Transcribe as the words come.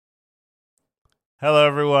Hello,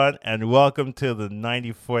 everyone, and welcome to the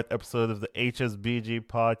 94th episode of the HSBG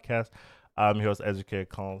podcast. I'm your host, Educated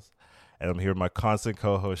Collins, and I'm here with my constant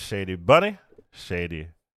co-host, Shady Bunny. Shady,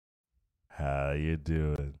 how you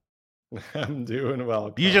doing? I'm doing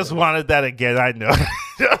well, You just Colin. wanted that again, I know.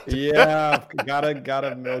 Yeah,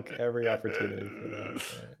 gotta milk every opportunity for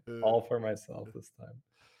that. All for myself this time.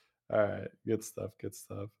 All right, good stuff. Good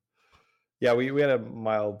stuff. Yeah, we had a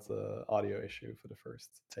mild audio issue for the first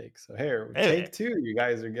take. So here, it, take two. You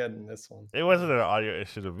guys are getting this one. it wasn't an audio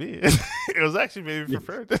issue to me. It was actually maybe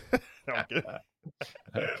preferred. No, I'm kidding.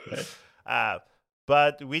 Okay. Uh,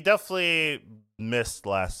 but we definitely missed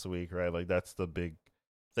last week, right? Like that's the big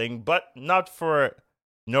thing, but not for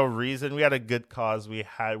no reason. We had a good cause. We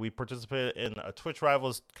participated in a Twitch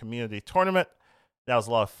Rivals community tournament. That was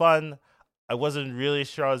a lot of fun. I wasn't really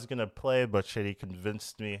sure I was gonna play, but Shady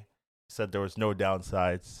convinced me. He said there was no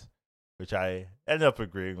downsides, which I ended up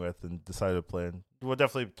agreeing with and decided to play. And we'll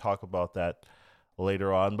definitely talk about that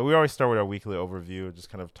later on. But we always start with our weekly overview, just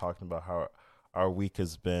kind of talking about how our week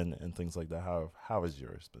has been and things like that. How has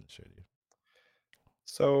yours been, Shady?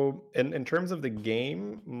 So in terms of the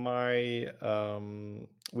game, my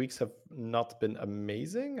weeks have not been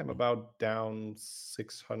amazing. I'm about down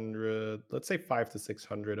 600, let's say 5 to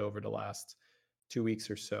 600 over the last 2 weeks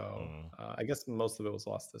or so. Mm. I guess most of it was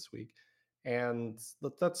lost this week, and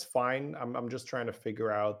that's fine. I'm just trying to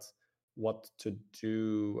figure out what to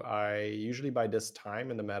do. I usually by this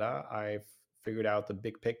time in the meta, I've figured out the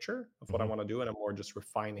big picture of what I Mm-hmm. want to do, and I'm more just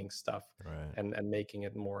refining stuff Right. and making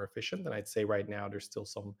it more efficient. And I'd say right now there's still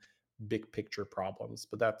some big picture problems,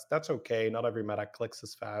 but that's okay. Not every meta clicks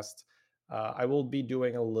as fast. I will be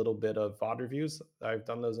doing a little bit of VOD reviews. I've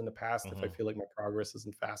done those in the past if I Mm-hmm. feel like my progress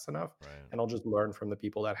isn't fast enough, Right. and I'll just learn from the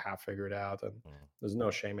people that have figured out. And Mm. there's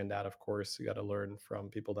no shame in that, of course. You got to learn from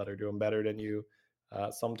people that are doing better than you.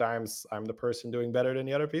 Sometimes I'm the person doing better than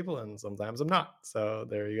the other people, and sometimes I'm not. So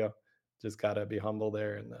there you go. Just gotta be humble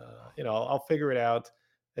there, and I'll figure it out.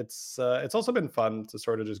 It's also been fun to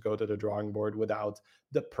sort of just go to the drawing board without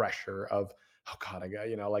the pressure of, oh god, I got,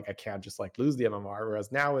 like I can't just like lose the MMR.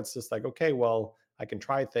 Whereas now it's just like, okay, well, I can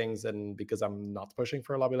try things, and because I'm not pushing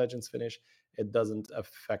for a Lobby Legends finish, it doesn't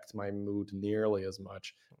affect my mood nearly as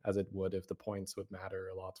much as it would if the points would matter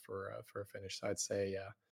a lot for a finish. So I'd say, yeah,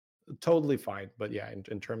 totally fine. But yeah,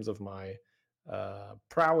 in terms of my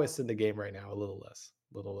prowess in the game right now, a little less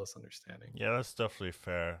understanding. Yeah, that's definitely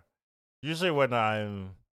fair. Usually when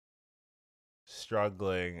I'm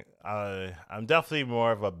struggling, I'm definitely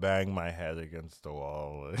more of a bang my head against the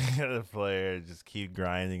wall the player, just keep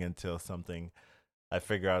grinding until something I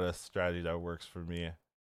figure out a strategy that works for me.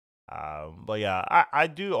 But yeah, I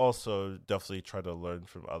do also definitely try to learn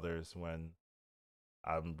from others when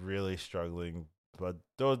I'm really struggling. But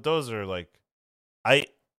those are like I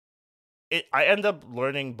I end up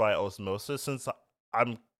learning by osmosis since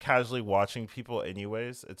I'm casually watching people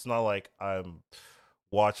anyways. It's not like I'm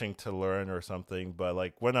watching to learn or something, but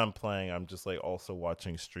like when I'm playing, I'm just like also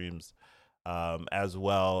watching streams as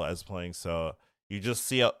well as playing. So you just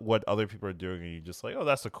see what other people are doing and you just like, oh,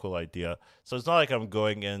 that's a cool idea. So it's not like I'm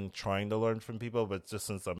going in trying to learn from people, but just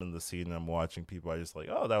since I'm in the scene and I'm watching people, I just like,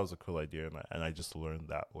 oh, that was a cool idea, and I just learned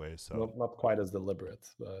that way. So Not quite as deliberate,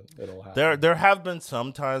 but it'll there happen. there have been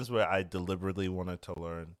some times where I deliberately wanted to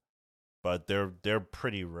learn, but they're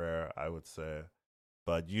pretty rare, I would say.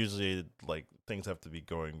 But usually, like things have to be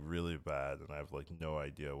going really bad, and I have like no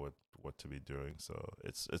idea what to be doing. So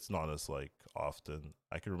it's not as like often.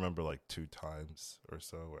 I can remember like 2 times or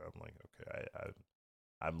so where I'm like, okay,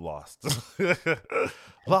 I'm lost,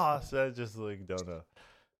 lost. I just like don't know.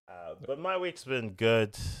 But my week's been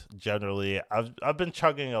good generally. I've been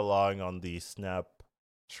chugging along on the Snap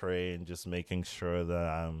train, just making sure that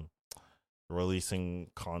I'm releasing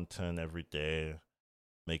content every day,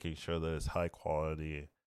 making sure that it's high quality.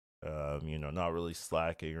 Not really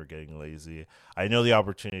slacking or getting lazy. I know the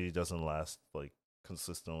opportunity doesn't last like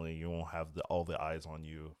consistently. You won't have all the eyes on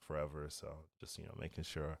you forever. So just making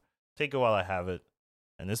sure take it while I have it,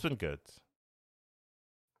 and it's been good.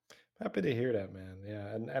 Happy to hear that, man. Yeah,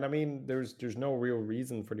 and I mean, there's no real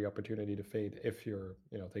reason for the opportunity to fade if you're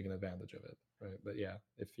taking advantage of it, right? But yeah,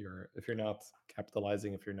 if you're not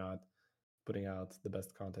capitalizing, if you're not putting out the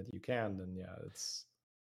best content you can, then yeah,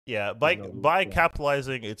 Yeah, there's by no reason by for that.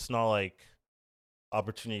 capitalizing, it's not like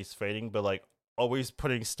opportunities fading, but like always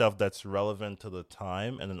putting stuff that's relevant to the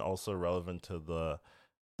time and then also relevant to the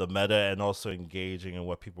meta and also engaging in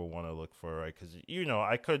what people want to look for, right? Because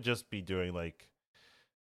I could just be doing like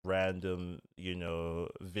random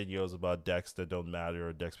videos about decks that don't matter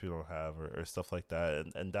or decks we don't have or stuff like that,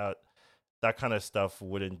 and that kind of stuff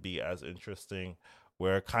wouldn't be as interesting.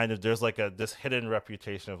 where kind of there's like this hidden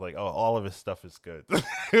reputation of like, oh, all of his stuff is good,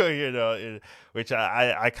 which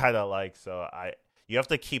I kind of like. So you have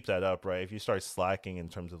to keep that up, right? If you start slacking in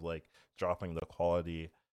terms of like dropping the quality,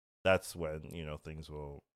 that's when things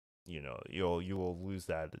will, you will lose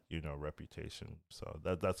that reputation. So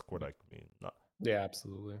that's what I mean. Not, Yeah,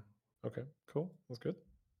 absolutely. Okay, cool. That's good.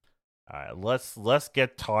 all right, let's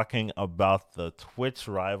get talking about the Twitch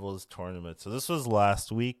Rivals tournament. So this was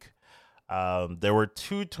last week. There were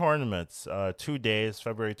two tournaments, 2 days,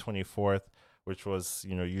 February 24th, which was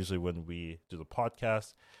usually when we do the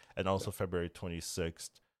podcast, and also February 26th.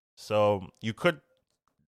 So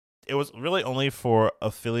it was really only for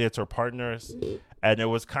affiliates or partners, and it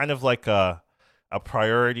was kind of like a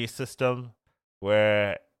priority system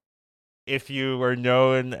where if you were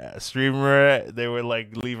known streamer, they would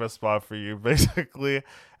like leave a spot for you basically.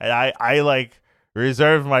 And I like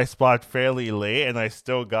reserved my spot fairly late, and I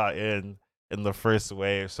still got in the first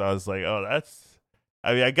wave. So I was like, oh,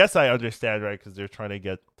 I mean, I guess I understand, right? Because they're trying to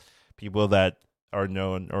get people that are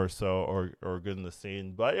known or so or good in the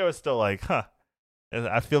scene. But it was still like, huh. And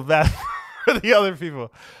I feel bad for the other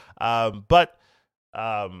people. But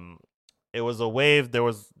it was a wave. They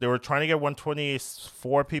were trying to get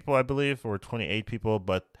 124 people, I believe, or 28 people,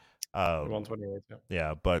 but 128.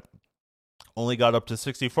 yeah, but only got up to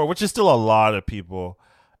 64, which is still a lot of people.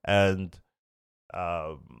 And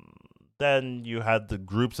then you had the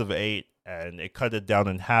groups of 8, and it cut it down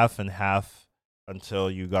in half and half until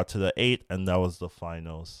you got to the 8, and that was the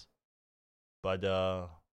finals. But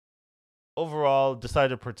overall, decided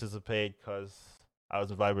to participate because I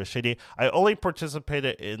was invited by Shady. I only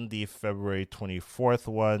participated in the February 24th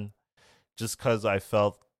one just because I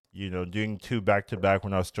felt, doing 2 back-to-back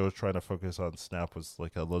when I was still trying to focus on Snap was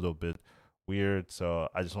like a little bit weird. So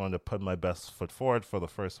I just wanted to put my best foot forward for the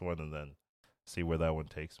first one and then see where that one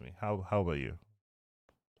takes me. How about you?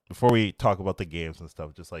 Before we talk about the games and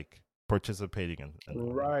stuff, just like participating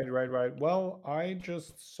in Right. Well, I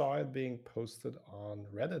just saw it being posted on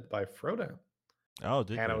Reddit by Frodo. Oh,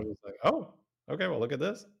 did And I you? was just like, oh, okay, well, look at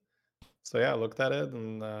this. So yeah, I looked at it,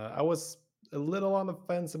 and I was a little on the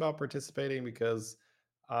fence about participating because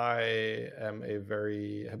I am a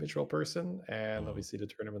very habitual person, and Mm. obviously the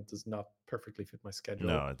tournament does not perfectly fit my schedule.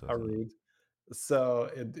 No, it How doesn't. rude. So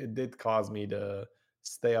it did cause me to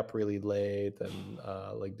stay up really late and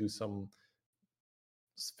like do some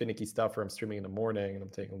finicky stuff where I'm streaming in the morning and I'm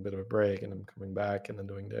taking a bit of a break and I'm coming back and then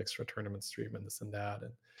doing the extra tournament stream and this and that.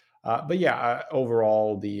 And but yeah,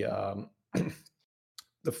 overall the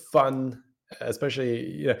fun,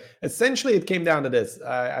 especially essentially it came down to this.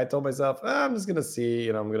 I told myself, I'm just gonna see,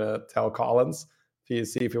 I'm gonna tell Collins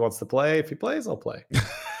see if he wants to play. If he plays, I'll play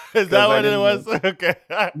Is that because I what it didn't. was? Okay.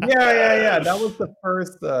 Yeah. That was the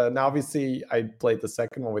first. Now, obviously, I played the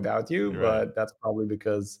second one without you, Right. but that's probably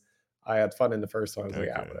because I had fun in the first one. I was like,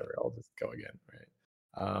 Okay. whatever, I'll just go again,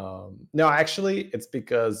 right? No, actually, it's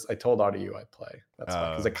because I told RDU I'd play. That's why,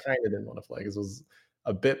 because I kind of didn't want to play because it was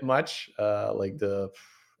a bit much.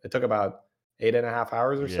 It took about 8.5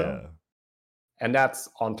 hours or so, Yeah. and that's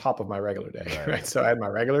on top of my regular day, Right. right? So I had my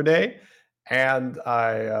regular day, and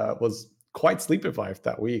I was quite sleep deprived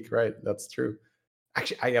that week, right? That's true.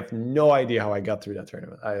 Actually, I have no idea how I got through that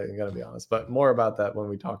tournament. I'm gonna be honest, but more about that when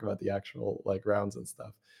we talk about the actual like rounds and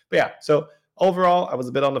stuff. But yeah, so overall, I was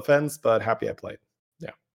a bit on the fence, but happy I played.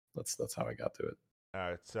 Yeah, that's how I got to it.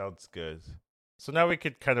 All right, sounds good. So now we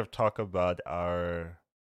could kind of talk about our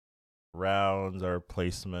rounds, our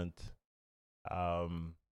placement.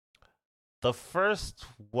 Um, the first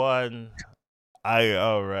one,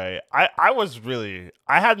 I was really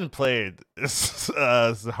I hadn't played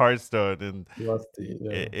Hearthstone in Rusty,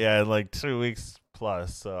 yeah. in like 2 weeks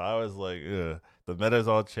plus, so I was like, ugh, the meta's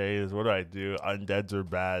all changed. What do I do? Undeads are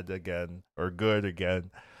bad again or good again.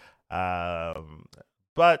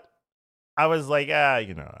 But I was like, I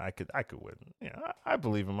could win. I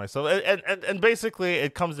believe in myself. And basically,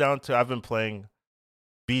 it comes down to I've been playing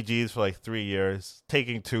BGs for like 3 years.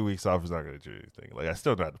 Taking 2 weeks off is not going to do anything. Like I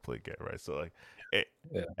still know how to play game, right? So like,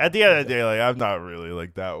 Yeah, at the end of the day, like I'm not really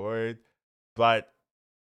like that worried. But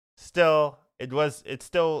still, it's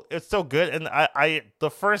still good. And I the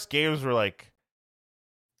first games were like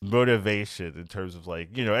motivation in terms of like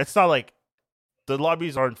it's not like the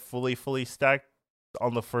lobbies aren't fully stacked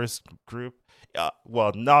on the first group.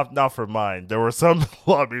 Well, not for mine. There were some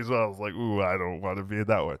lobbies where I was like, "Ooh, I don't want to be in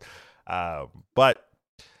that one." But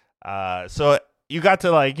so you got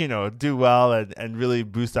to like do well and really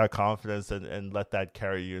boost that confidence and let that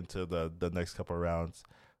carry you into the next couple of rounds.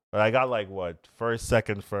 But I got like what first,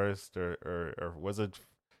 second, first, or was it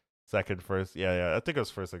second, first? Yeah. I think it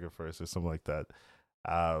was first, second, first, or something like that.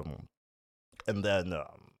 And then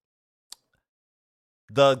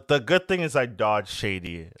the good thing is I dodged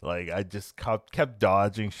Shady. Like I just kept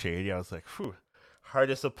dodging Shady. I was like, "Whew,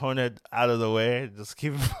 hardest opponent out of the way. Just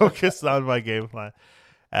keep focused on my game plan."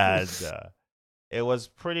 And it was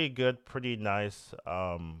pretty good, pretty nice.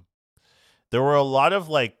 There were a lot of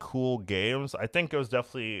like cool games. I think it was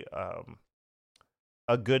definitely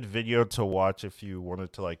a good video to watch if you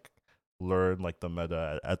wanted to like learn like the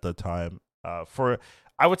meta at the time. For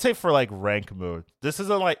I would say for like rank mode, this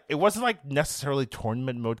isn't like it wasn't like necessarily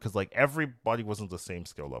tournament mode because like everybody wasn't the same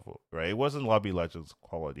skill level, right? It wasn't Lobby Legends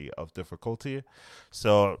quality of difficulty,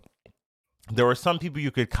 so there were some people you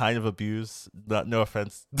could kind of abuse. Not no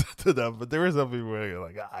offense to them, but there were some people where you're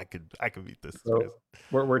like, I could beat this. So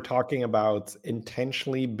we're talking about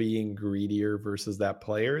intentionally being greedier versus that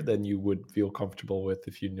player than you would feel comfortable with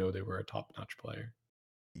if you know they were a top-notch player.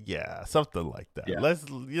 Yeah, something like that. Yeah.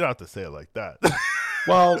 You don't have to say it like that.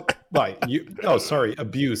 Well, right. Oh, sorry.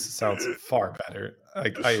 Abuse sounds far better. I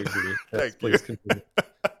agree. Yes, Thank you. please continue.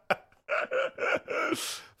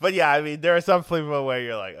 But yeah, I mean, there are some people where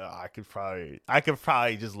you're like, oh, I could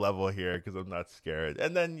probably just level here because I'm not scared,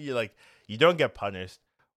 and then you don't get punished.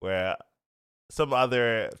 Where some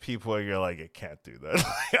other people, you're like, I can't do that.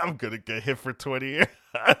 I'm gonna get hit for 20.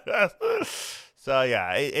 So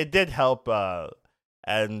yeah, it did help,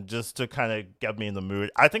 and just to kind of get me in the mood.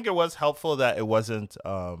 I think it was helpful that it wasn't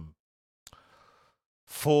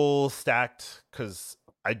full stacked because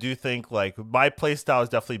I do think like my playstyle is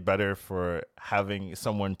definitely better for having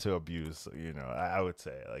someone to abuse. I would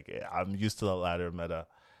say like I'm used to the ladder meta,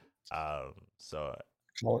 so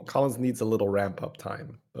Collins needs a little ramp up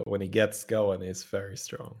time, but when he gets going, he's very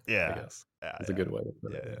strong. I yeah, guess yeah, is a good way to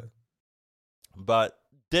put it. yeah. Yeah. But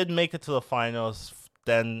did make it to the finals.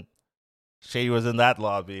 Then Shady was in that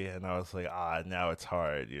lobby, and I was like, now it's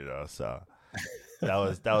hard, So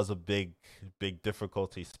that was a big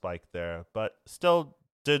difficulty spike there, but still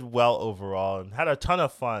did well overall and had a ton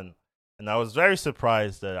of fun. And I was very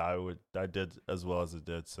surprised that I did as well as it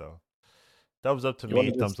did. So thumbs up to You want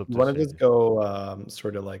me, to just thumbs up you to want to just Shady. go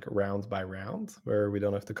sort of like round by round, where we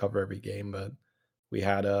don't have to cover every game, but we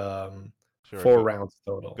had Sure, 4 rounds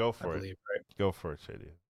total, go I for it, believe, right? go for it,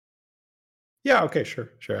 Shady. Yeah. Okay.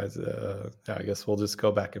 Sure. Yeah, I guess we'll just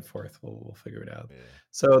go back and forth. We'll figure it out. Yeah.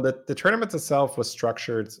 So the tournament itself was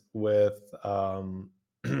structured with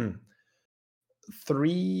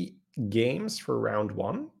 3 games for round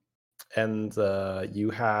one, and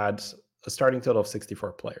you had a starting total of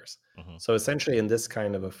 64 players. Mm-hmm. So essentially, in this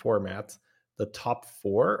kind of a format, the top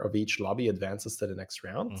 4 of each lobby advances to the next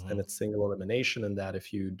round, Mm-hmm. and it's single elimination. And that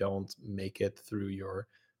if you don't make it through your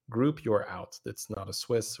group, you're out. It's not a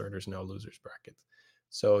Swiss, or there's no losers bracket.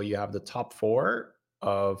 So you have the top 4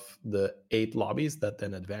 of the 8 lobbies that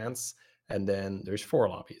then advance, and then there's 4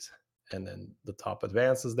 lobbies, and then the top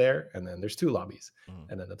advances there, and then there's 2 lobbies,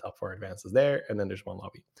 Mm-hmm. and then the top 4 advances there, and then there's 1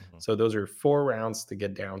 lobby. Mm-hmm. So those are 4 rounds to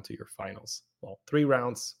get down to your finals. Well, 3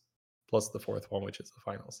 rounds plus the 4th one, which is the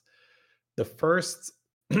finals. The first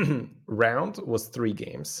round was 3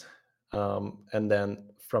 games, and then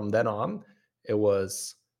from then on, it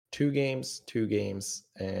was 2 games, 2 games,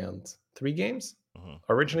 and 3 games. Mm-hmm.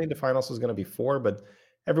 Originally, the finals was going to be 4, but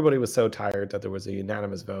everybody was so tired that there was a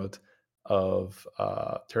unanimous vote of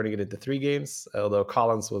turning it into 3 games. Although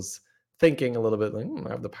Collins was thinking a little bit like, I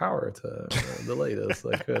have the power to delay this.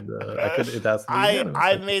 I could. It has to be unanimous.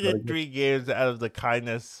 I made it 3 games out of the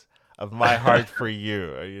kindness of my heart for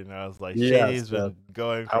you. It's like Yes, Shady's been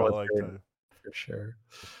going I for a was long there time. for sure.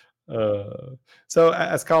 So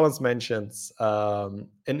as Collins mentions,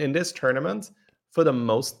 in this tournament, for the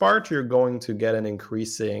most part, you're going to get an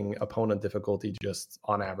increasing opponent difficulty just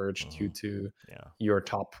on average due to your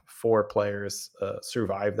top 4 players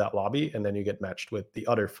survive that lobby, and then you get matched with the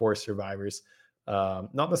other 4 survivors.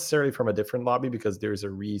 Not necessarily from a different lobby because there's a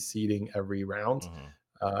reseeding every round.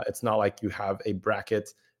 It's not like you have a bracket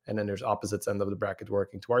and then there's opposites end of the bracket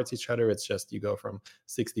working towards each other. It's just you go from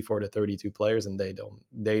 64 to 32 players, and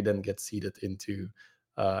they then get seeded into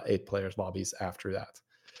 8 players lobbies after that.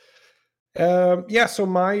 So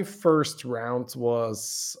my first round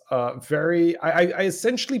was I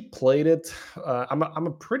essentially played it. I'm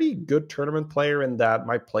a pretty good tournament player in that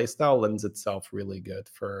my playstyle lends itself really good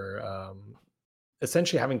for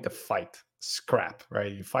essentially having to fight scrap,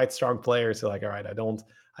 right? You fight strong players. You're like, all right, I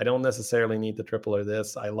don't necessarily need the triple or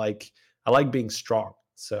this. I like being strong.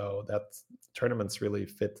 So that tournaments really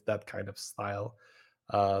fit that kind of style.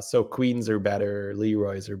 So queens are better,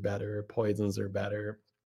 Leroys are better, poisons are better.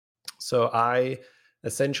 So I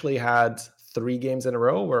essentially had 3 games in a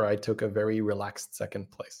row where I took a very relaxed second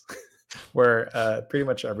place, where pretty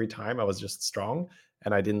much every time I was just strong.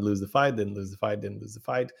 and I didn't lose the fight, didn't lose the fight, didn't lose the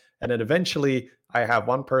fight. And then eventually I have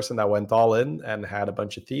one person that went all in and had a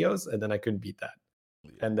bunch of Theos, and then I couldn't beat that.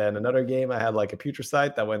 Yeah. And then another game I had like a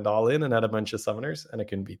Putricide that went all in and had a bunch of summoners, and I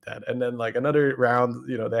couldn't beat that. And then like another round,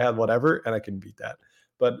 they had whatever, and I couldn't beat that.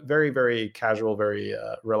 But very, very casual, very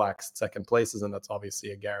relaxed second places, and that's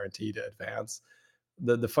obviously a guarantee to advance.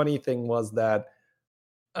 The funny thing was that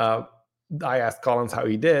uh, I asked Collins how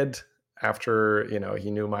he did after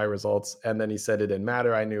he knew my results, and then he said it didn't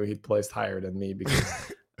matter. I knew he'd placed higher than me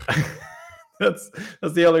because that's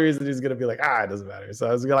the only reason he's gonna be like, it doesn't matter. So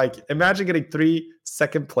I was like, imagine getting 3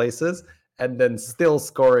 second places and then still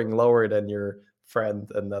scoring lower than your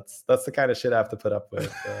friend, and that's the kind of shit I have to put up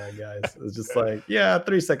with, guys. It's just like, yeah,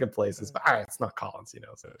 3 second places, but it's not Collins,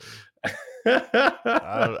 So.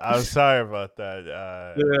 I'm sorry about that.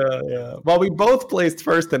 Yeah. Well, we both placed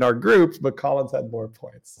first in our group, but Collins had more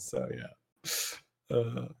points. So yeah.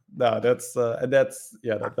 No, that's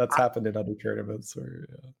happened in other tournaments where.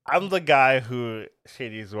 I'm the guy who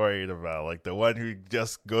Shady's worried about, like the one who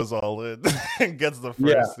just goes all in and gets the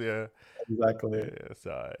first. Yeah, exactly. Yeah,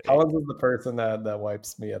 so, Collins is the person that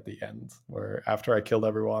wipes me at the end, where after I killed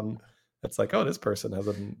everyone, it's like, oh, this person has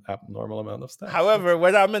an abnormal amount of stats. However,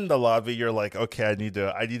 when I'm in the lobby, you're like, okay, I need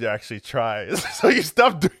to actually try. So you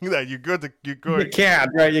stop doing that. You go. You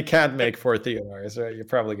can't, right? You can't make 4 Theomars, right? You're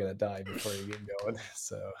probably gonna die before you get going.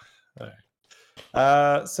 So, all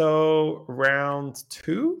right. So round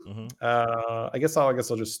 2. Mm-hmm. I guess I'll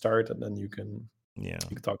just start, and then you can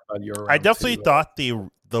talk about your. I definitely thought the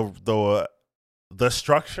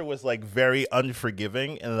structure was like very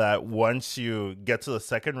unforgiving, in that once you get to the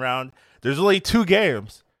second round, there's only 2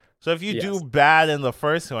 games. So if you do bad in the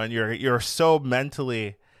first one, you're so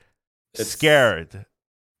mentally scared.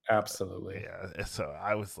 Absolutely. Yeah. So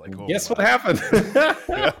I was like, oh, guess what happened?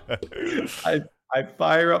 I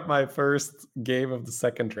fire up my first game of the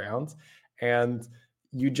second round, and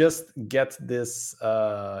you just get this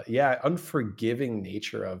unforgiving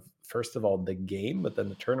nature of, first of all, the game, but then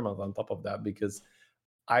the tournament on top of that, because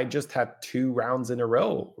I just had 2 rounds in a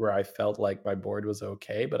row where I felt like my board was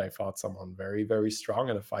okay, but I fought someone very, very strong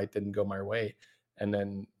and the fight didn't go my way. And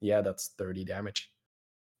then, that's 30 damage.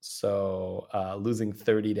 So losing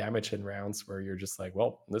 30 damage in rounds where you're just like,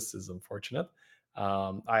 well, this is unfortunate.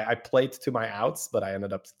 I played to my outs, but I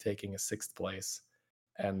ended up taking a 6th place.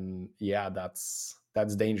 And that's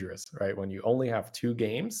dangerous, right? When you only have 2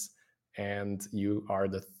 games and you are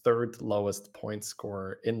the 3rd lowest point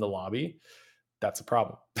scorer in the lobby, that's a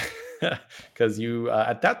problem. Because you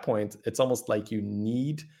at that point, it's almost like you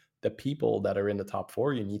need the people that are in the top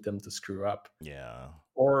 4, you need them to screw up. Yeah.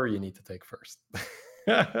 Or you need to take first.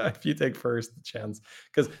 If you take first, the chance,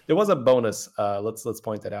 because there was a bonus. Let's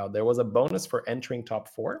point that out. There was a bonus for entering top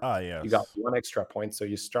 4. Yes. You got 1 extra point, so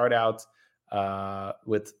you start out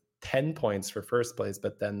with 10 points for first place,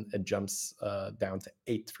 but then it jumps down to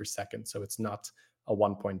 8 for second, so it's not a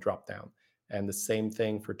 1-point drop down. And the same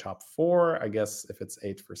thing for top 4. I guess if it's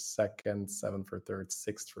 8 for second, 7 for third,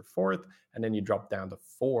 6 for fourth, and then you drop down to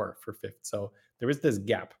 4 for fifth. So there is this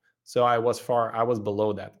gap. So I was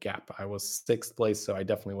below that gap. I was 6th place, so I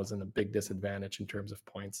definitely was in a big disadvantage in terms of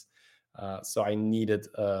points. So I needed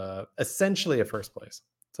essentially a first place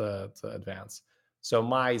to advance. So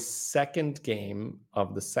my second game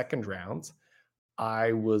of the second round,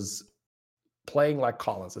 I was playing like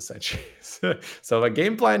Collins, essentially. So the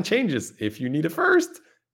game plan changes. If you need a first,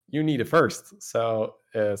 you need a first. So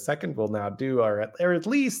second will now do, or at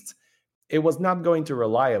least it was not going to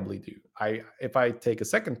reliably do. If I take a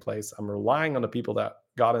second place, I'm relying on the people that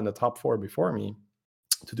got in the top 4 before me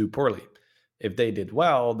to do poorly. If they did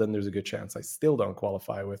well, then there's a good chance I still don't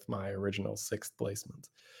qualify with my original 6th placement.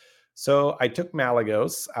 So I took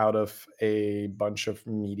Malygos out of a bunch of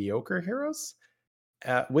mediocre heroes,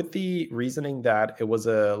 with the reasoning that it was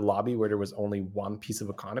a lobby where there was only 1 piece of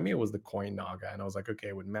economy. It was the Coin Naga. And I was like,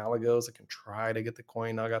 okay, with Malygos, I can try to get the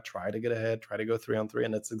Coin Naga, try to get ahead, try to go 3-on-3.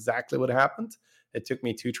 And that's exactly what happened. It took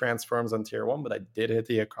me 2 transforms on tier 1, but I did hit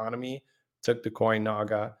the economy, took the Coin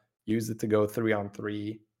Naga, used it to go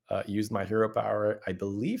 3-on-3, used my hero power, I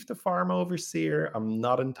believe, to farm Overseer. I'm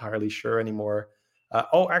not entirely sure anymore.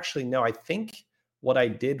 Actually, no, I think what I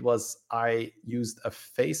did was I used a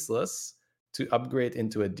Faceless to upgrade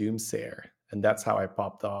into a Doomsayer, and that's how I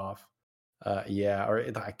popped off.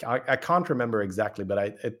 I can't remember exactly, but I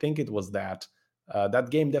think it was that. That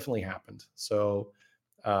game definitely happened. So,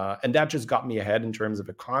 and that just got me ahead in terms of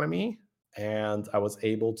economy, and I was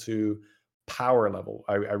able to power level.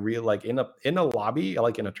 I really like in a lobby,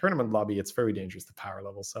 like in a tournament lobby, it's very dangerous to power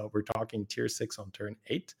level. So we're talking tier 6 on turn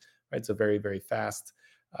 8, right? So very, very fast.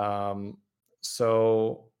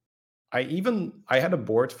 So I had a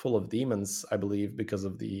board full of demons, I believe, because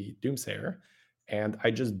of the Doomsayer, and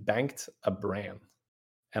I just banked a Bran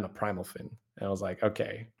and a Primal Fin, and I was like,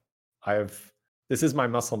 okay, I've this is my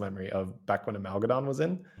muscle memory of back when Amalgadon was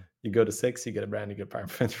in. You go to 6, you get a Bran, you get Primal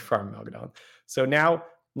Fin, you farm Amalgadon. So now,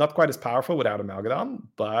 not quite as powerful without Amalgadon,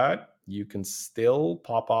 but you can still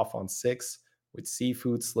pop off on 6 with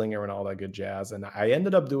Seafood Slinger and all that good jazz. And I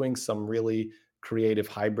ended up doing some really creative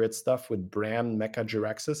hybrid stuff with Bran Mecha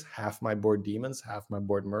Jiraxis, half my board demons, half my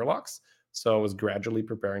board Murlocs. So I was gradually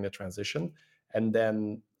preparing the transition. And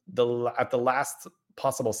then at the last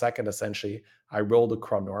possible second, essentially, I rolled a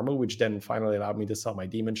Chronormu, which then finally allowed me to sell my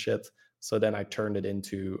demon shit. So then I turned it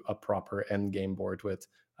into a proper end game board with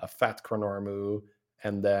a fat Chronormu,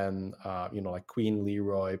 and then like Queen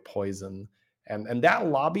Leroy, Poison, and that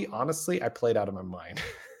lobby. Honestly, I played out of my mind.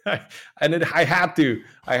 I had to,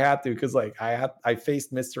 because like I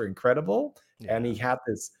faced Mr. Incredible, and he had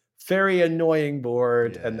this very annoying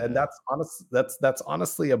board, and that's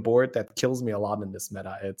honestly a board that kills me a lot in this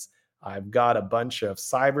meta. I've got a bunch of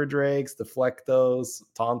Cyber Drakes, Deflectos,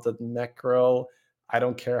 Taunted Necro. I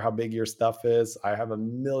don't care how big your stuff is. I have a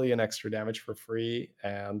million extra damage for free,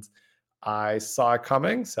 and I saw it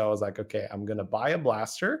coming. So I was like, okay, I'm going to buy a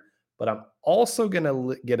blaster, but I'm also going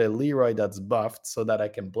to get a Leroy that's buffed so that I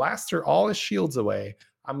can blaster all his shields away.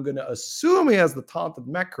 I'm going to assume he has the Taunted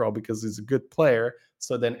Necro because he's a good player.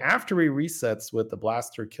 So then after he resets with the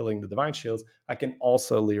blaster killing the Divine Shields, I can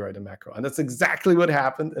also Leroy the Macro. And that's exactly what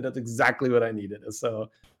happened. And that's exactly what I needed. So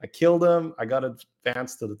I killed him. I got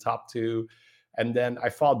advanced to the top 2. And then I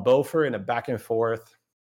fought Bofer in a back and forth.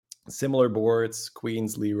 Similar boards,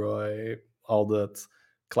 Queens, Leroy, all that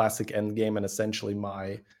classic end game. And essentially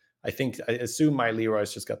I assume my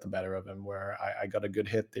Leroy's just got the better of him, where I got a good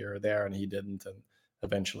hit there and he didn't. And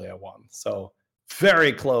eventually I won. So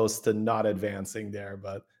very close to not advancing there,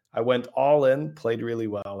 but I went all in, played really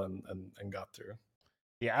well, and got through.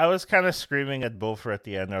 Yeah, I was kind of screaming at Bofer at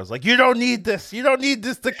the end. I was like, "You don't need this. You don't need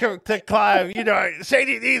this to climb.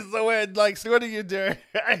 Shady needs to win. Like, so what are you doing?"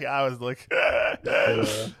 I was like,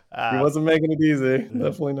 he wasn't making it easy.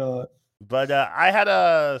 Definitely not. But I had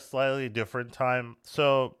a slightly different time.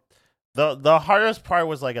 So the hardest part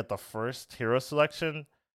was like at the first hero selection.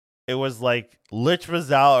 It was like Lich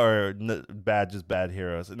Rizal or just bad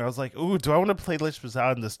heroes. And I was like, ooh, do I want to play Lich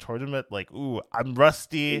Rizal in this tournament? Like, ooh, I'm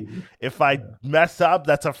rusty. If I mess up,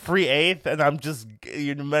 that's a free 8th, and I'm just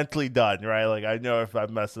mentally done, right? Like, I know if I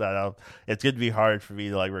mess that up, it's going to be hard for me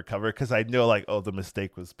to like recover because I know like, oh, the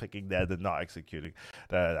mistake was picking that and not executing.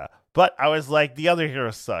 But I was like, the other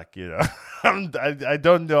heroes suck, I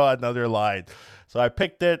don't know another line. So I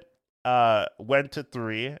picked it, went to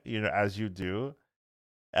 3, as you do.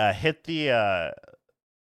 Hit the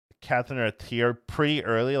Catherine tier pretty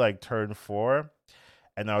early, like turn 4,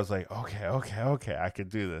 and I was like, okay, I can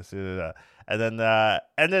do this. And then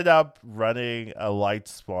ended up running a light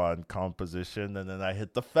spawn composition, and then I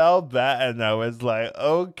hit the fell bat, and I was like,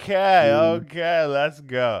 okay, let's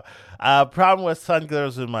go. Problem was Sungler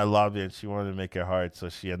was in my lobby, and she wanted to make it hard, so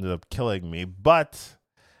she ended up killing me, but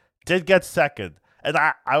did get second. And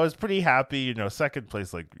I was pretty happy, second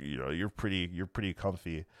place, like, you're pretty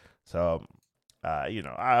comfy. So,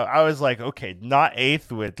 I was like, okay, not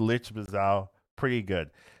 8th with Lich Bazal, pretty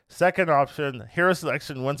good. Second option, hero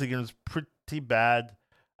selection, once again, was pretty bad.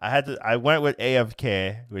 I went with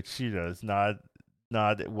AFK, which, is not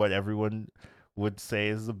what everyone would say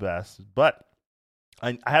is the best. But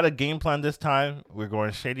I had a game plan this time. We're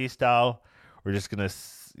going Shady style. We're just going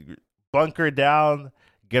to bunker down,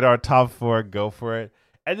 get our top 4, go for it.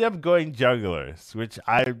 Ended up going jugglers, which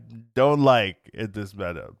I don't like in this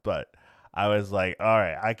meta, but I was like, all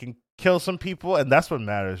right, I can kill some people, and that's what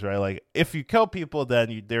matters, right? Like, if you kill people,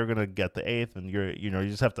 then they're gonna get the 8th, and you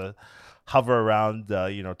just have to hover around,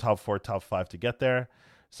 top 4, top 5 to get there.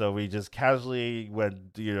 So we just casually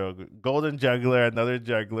went, golden juggler, another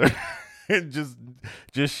juggler, and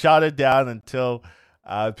just shot it down until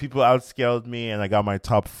people outscaled me, and I got my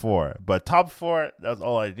top 4. But top 4, that's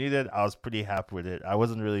all I needed. I was pretty happy with it. I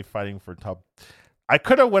wasn't really fighting for top. I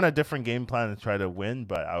could have went a different game plan and try to win,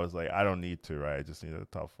 but I was like, I don't need to, right? I just needed a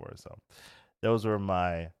top 4. So those were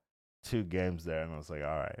my 2 games there, and I was like,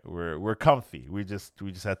 all right, we're comfy. We just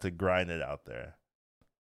had to grind it out there.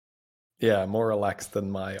 Yeah, more relaxed than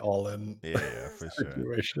my all-in. Yeah, for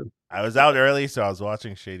situation. Sure. I was out early, so I was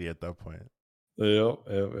watching Shady at that point. Yep.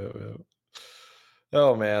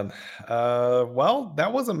 Oh man. Well,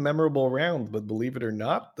 that was a memorable round, but believe it or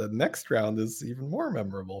not, the next round is even more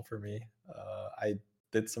memorable for me. I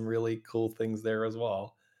did some really cool things there as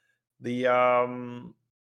well. The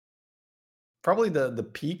probably the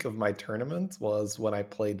peak of my tournament was when I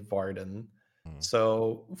played Varden. Mm.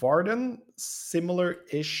 So Varden,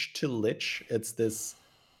 similar-ish to Lich. It's this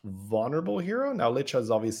vulnerable hero. Now Lich has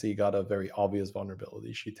obviously got a very obvious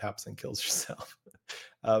vulnerability. She taps and kills herself.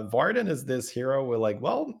 Varden is this hero where, like,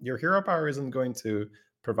 well, your hero power isn't going to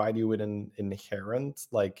provide you with an inherent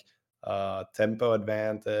like tempo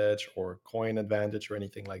advantage or coin advantage or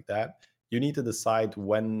anything like that. You need to decide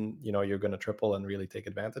when you're going to triple and really take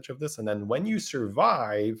advantage of this, and then when you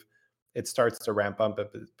survive, it starts to ramp up.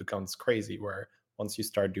 It becomes crazy where once you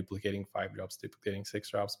start duplicating 5 drops, duplicating 6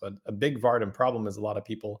 drops. But a big Varden problem is a lot of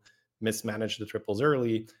people mismanage the triples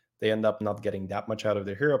early. They end up not getting that much out of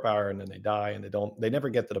their hero power, and then they die, and they never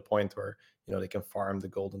get to the point where they can farm the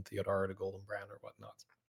golden Theodore or the golden Bran or whatnot.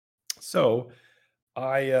 So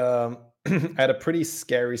I had a pretty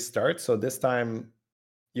scary start. So this time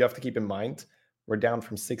you have to keep in mind we're down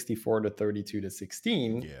from 64 to 32 to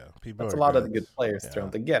 16. Yeah, people That's a are lot of good. the good players Yeah.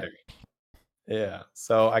 thrown together. Yeah.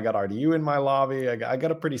 So I got RDU in my lobby. I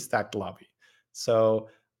got a pretty stacked lobby. So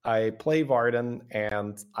I play Varden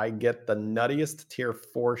and I get the nuttiest tier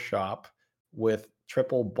 4 shop with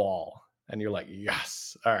triple ball. And you're like,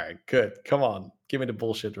 yes. All right, good. Come on. Give me the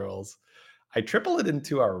bullshit rolls. I triple it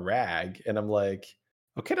into a rag and I'm like,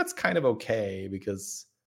 okay, that's kind of okay because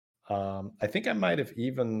I think I might have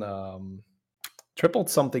even tripled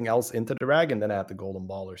something else into the rag, and then I had the golden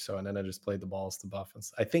ball or so, and then I just played the balls to buff. And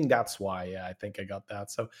I think that's why. Yeah, I think I got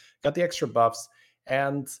that. So got the extra buffs,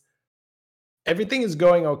 and everything is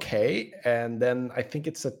going okay. And then I think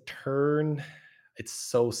it's a turn. It's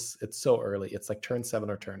so early. It's like turn 7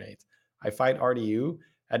 or turn 8. I fight RDU,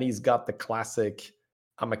 and he's got the classic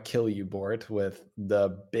 "I'ma kill you" board with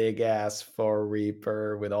the big ass Four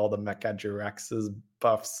Reaper with all the Mecha Jirax's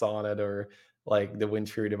buffs on it, or like the Wind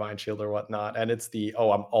Fury Divine Shield or whatnot. And it's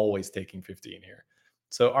I'm always taking 15 here.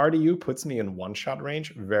 So RDU puts me in one shot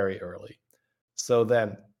range very early. So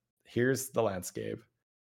then here's the landscape.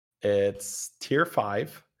 It's tier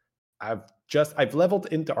 5. I've leveled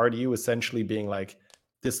into RDU essentially being like,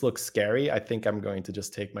 this looks scary. I think I'm going to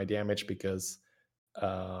just take my damage because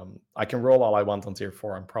I can roll all I want on tier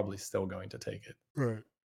 4. I'm probably still going to take it. Right.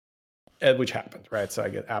 Which happened, right? So I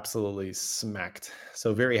get absolutely smacked.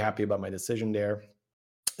 So very happy about my decision there.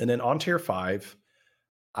 And then on tier 5,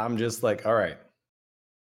 I'm just like, all right,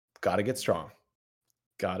 gotta get strong.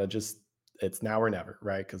 It's now or never,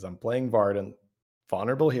 right? Because I'm playing Varden,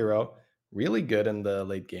 vulnerable hero, really good in the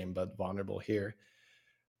late game, but vulnerable here.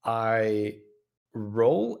 I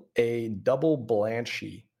roll a double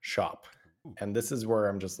Blanchy shop. And this is where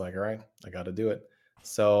I'm just like, all right, I got to do it.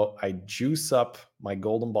 So I juice up my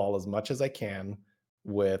golden ball as much as I can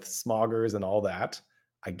with smoggers and all that.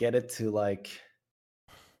 I get it to like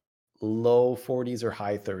low 40s or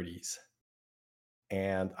high 30s.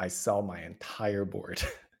 And I sell my entire board.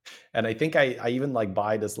 And I think I even like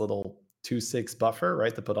buy this little 2/6 buffer,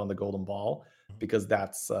 right, to put on the golden ball because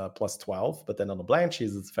that's plus 12. But then on the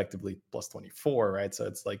Blanchies, it's effectively plus 24, right? So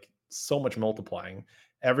it's like so much multiplying.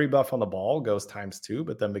 Every buff on the ball goes times 2,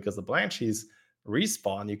 but then because the Blanchies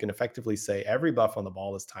respawn, you can effectively say every buff on the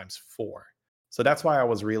ball is times 4. So that's why I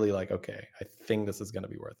was really like, okay, I think this is going to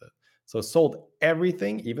be worth it. So sold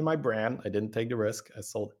everything, even my brand. I didn't take the risk. I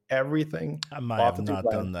sold everything. I might Bought have the 2 not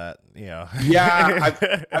brands. done that. Yeah.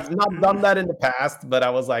 Yeah, I've not done that in the past, but I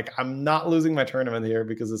was like, I'm not losing my tournament here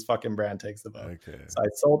because this fucking brand takes the vote. Okay. So I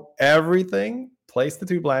sold everything, placed the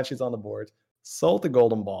 2 Blanchies on the board, sold the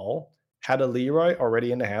golden ball, had a Leroy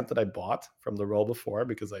already in the hand that I bought from the roll before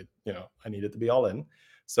because I needed to be all in.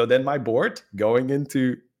 So then my board going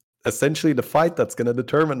into essentially the fight that's going to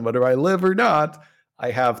determine whether I live or not,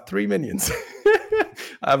 I have 3 minions.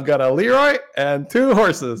 I've got a Leroy and 2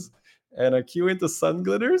 horses and a queue into Sun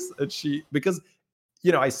Glitters. And because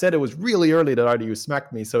I said it was really early that RDU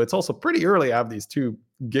smacked me. So it's also pretty early I have these 2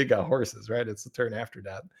 giga horses, right? It's the turn after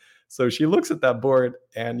that. So she looks at that board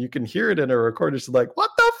and you can hear it in her recorder. She's like, what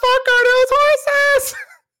the fuck are those horses?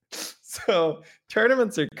 So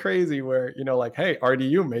tournaments are crazy where, like, hey,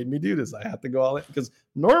 RDU made me do this. I had to go all in because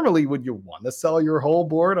normally would you want to sell your whole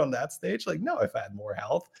board on that stage? Like, no, if I had more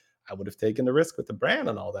health, I would have taken the risk with the brand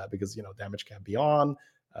and all that because, damage can't be on.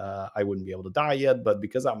 I wouldn't be able to die yet. But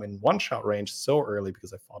because I'm in one shot range so early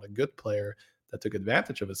because I fought a good player that took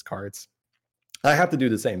advantage of his cards, I had to do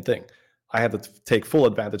the same thing. I had to take full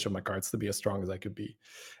advantage of my cards to be as strong as I could be.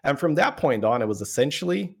 And from that point on, it was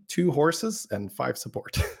essentially 2 horses and 5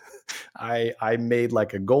 support. I made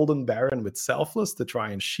like a golden baron with selfless to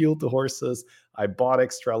try and shield the horses. I bought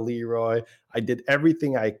extra Leroy. I did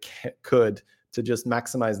everything I could to just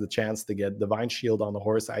maximize the chance to get divine shield on the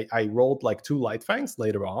horse. I rolled like 2 light fangs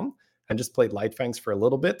later on, and just played Light Fangs for a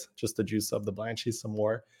little bit, just to juice up the Banshees some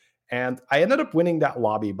more. And I ended up winning that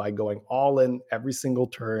lobby by going all in every single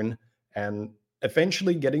turn and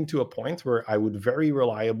eventually getting to a point where I would very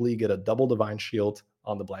reliably get a double Divine Shield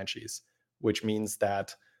on the Banshees, which means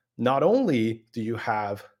that not only do you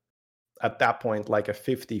have at that point like a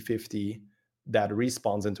 50-50 that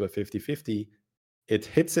respawns into a 50-50, it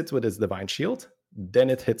hits it with its Divine Shield, then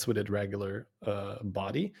it hits with its regular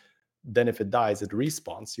body. Then if it dies, it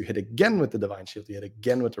respawns. You hit again with the Divine Shield, you hit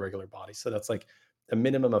again with the regular body. So that's like a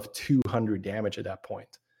minimum of 200 damage at that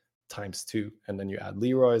point, times 2. And then you add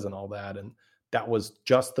Leroy's and all that. And that was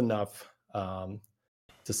just enough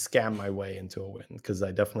to scam my way into a win, because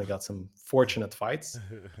I definitely got some fortunate fights.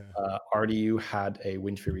 RDU had a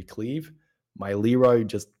Wind Fury Cleave. My Leroy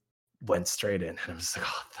just went straight in, and I'm just like,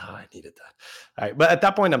 oh, no, I needed that. All right, but at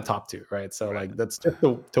that point, I'm top 2, right? So like, that's just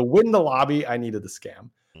to win the lobby, I needed the scam,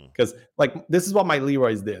 because like this is what my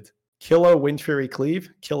Leroy's did: kill a Wind Fury Cleave,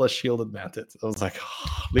 kill a Shielded Mantis. I was like,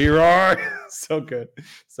 oh, Leroy, so good.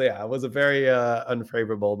 So yeah, it was a very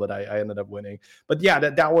unfavorable, but I ended up winning. But yeah,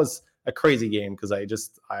 that was a crazy game, because I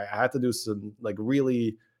had to do some like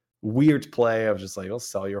really weird play of just like, I'll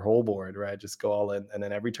sell your whole board, right? Just go all in, and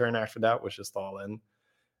then every turn after that was just all in.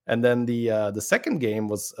 And then the second game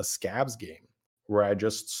was a Scabs game where I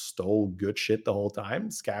just stole good shit the whole time.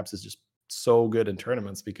 Scabs is just so good in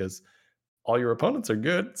tournaments because all your opponents are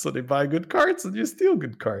good, so they buy good cards and you steal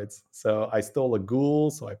good cards. So I stole a Ghoul,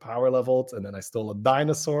 so I power leveled, and then I stole a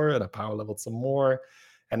Dinosaur and I power leveled some more.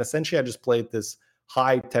 And essentially I just played this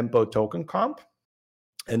high tempo token comp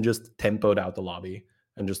and just tempoed out the lobby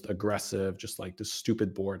and just aggressive, just like this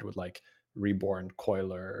stupid board with like Reborn,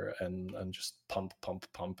 Coiler, and just pump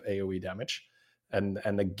AoE damage. And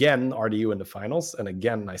again, RDU in the finals, and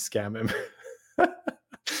again I scam him.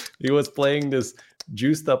 He was playing this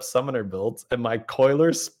juiced up summoner build, and my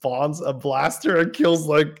Coiler spawns a blaster and kills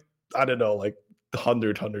like, I don't know, like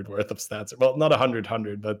 100 worth of stats. Well, not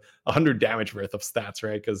 100, but 100 damage worth of stats,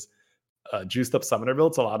 right? Because juiced up summoner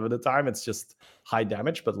builds, a lot of the time it's just high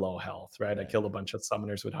damage but low health, right? I killed a bunch of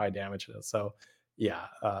summoners with high damage. So yeah,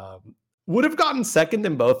 would have gotten second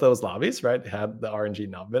in both those lobbies, right? Had the RNG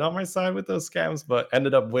not been on my side with those scams, but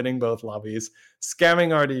ended up winning both lobbies, scamming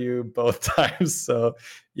RDU both times. So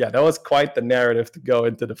yeah, that was quite the narrative to go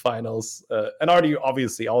into the finals. And RDU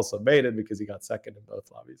obviously also made it because he got second in both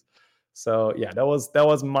lobbies. So yeah, that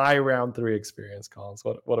was my round 3 experience, Collins.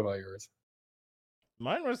 What about yours?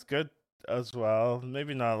 Mine was good as well.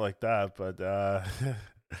 Maybe not like that, but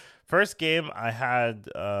first game I had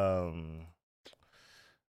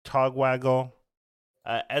Togwaggle,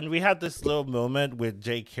 and we had this little moment with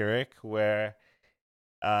Jay Kirik where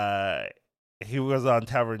he was on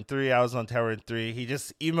Tavern 3, I was on Tavern 3. He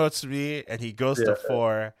just emotes me and he goes to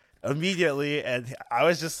 4 immediately, and I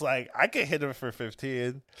was just like, I could hit him for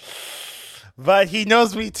 15, but he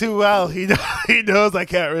knows me too well. He knows I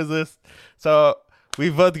can't resist. So we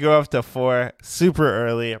both go up to 4 super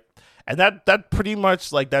early. And that pretty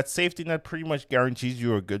much, like, that safety net pretty much guarantees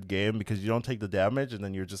you a good game because you don't take the damage, and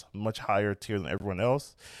then you're just much higher tier than everyone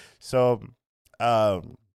else. So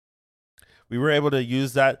we were able to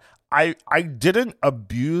use that. I didn't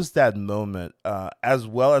abuse that moment as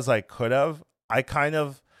well as I could have. I kind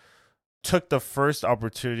of took the first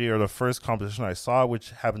opportunity or the first competition I saw, which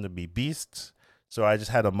happened to be Beasts. So I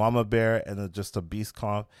just had a Mama Bear and just a Beast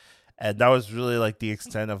comp. And that was really like the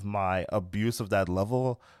extent of my abuse of that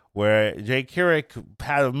level, where Jay Kirik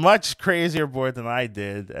had a much crazier board than I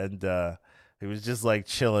did, and he was just like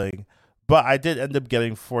chilling. But I did end up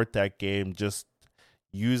getting fourth that game, just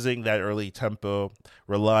using that early tempo,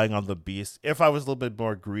 relying on the Beast. If I was a little bit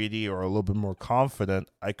more greedy or a little bit more confident,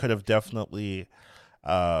 I could have definitely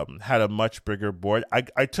had a much bigger board.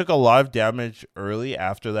 I took a lot of damage early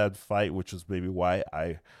after that fight, which was maybe why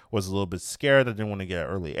I was a little bit scared. I didn't want to get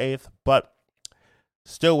early 8th, but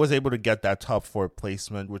still was able to get that top 4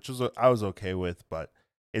 placement, which was I was okay with, but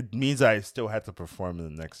it means I still had to perform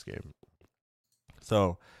in the next game.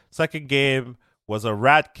 So second game was a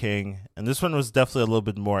Rat King, and this one was definitely a little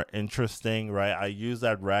bit more interesting, right? I used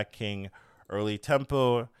that Rat King early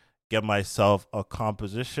tempo, get myself a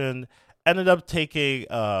composition, ended up taking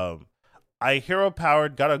I hero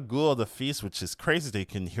powered, got a Ghoul of the Feast, which is crazy they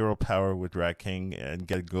can hero power with Rat King and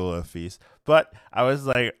get a Ghoul of the Feast. But I was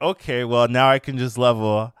like, okay, well, now I can just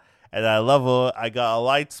level. And I got a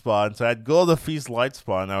Light Spawn. So I had Ghoul of the Feast Light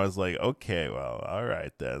Spawn. I was like, okay, well, all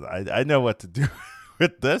right then. I know what to do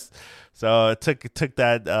with this. So I took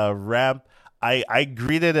that ramp. I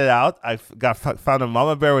greeted it out. I found a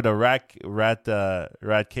Mama Bear with a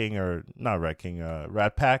Rat King, or not Rat King,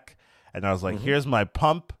 Rat Pack. And I was like, here's my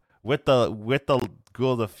pump with the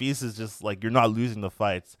Ghoul of the Feast is just like you're not losing the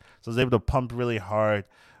fights. So I was able to pump really hard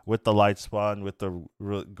with the Light Spawn with the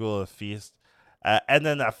Ghoul of the Feast, and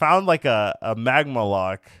then I found like a Magma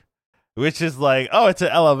Lock, which is like, oh, it's an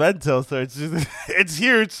elemental, so it's just it's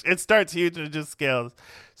huge. It starts huge and it just scales.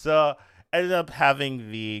 So I ended up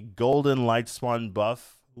having the golden light spawn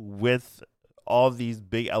buff with all these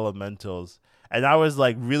big elementals, and I was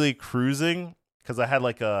like really cruising because I had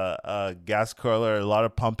like a gas coiler, a lot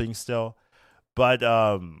of pumping still, but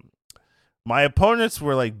my opponents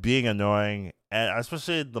were like being annoying, and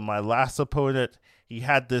especially my last opponent, he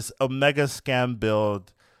had this Omega Scam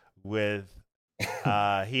build with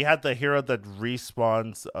he had the hero that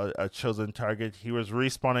respawns a chosen target. He was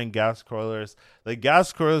respawning gas coilers. The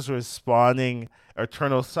gas coilers were spawning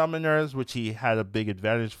eternal summoners, which he had a big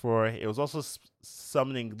advantage for. It was also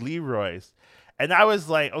summoning Leroy's. And I was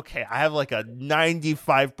like, okay, I have like a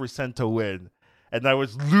 95% to win. And I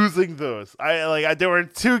was losing those. There were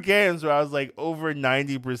 2 games where I was like over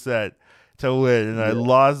 90% to win, and I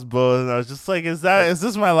lost both. And I was just like, is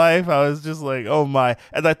this my life? I was just like, oh my.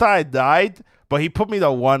 And I thought I died, but he put me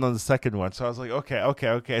to 1 on the second one. So I was like,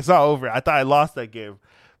 okay. It's not over. I thought I lost that game.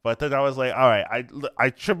 But then I was like, all right, I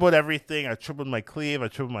tripled everything. I tripled my cleave. I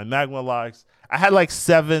tripled my magma locks. I had like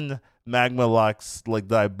 7 magma locks like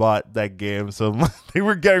that I bought that game. So they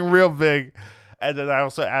were getting real big. And then I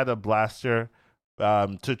also added a blaster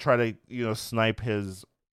to try to, snipe his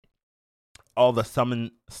all the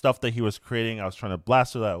summon stuff that he was creating. I was trying to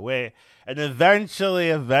blast her that way. And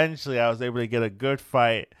eventually, I was able to get a good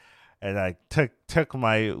fight. And I took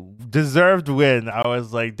my deserved win. I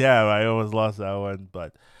was like, damn, I almost lost that one.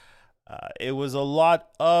 But it was a lot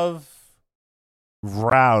of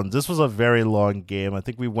rounds. This was a very long game. I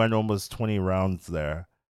think we went almost 20 rounds there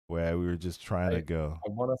where we were just trying to go. I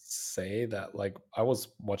want to say that, like, I was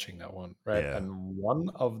watching that one, right? Yeah. And one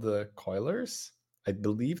of the coilers, I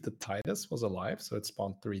believe the Titus was alive, so it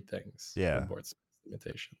spawned 3 things. Yeah. Board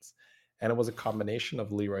limitations. And it was a combination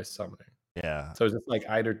of Leroy summoning. Yeah. So it's just like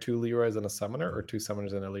either 2 Leroys and a summoner or 2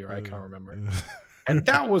 summoners and a Leroy. I can't remember. And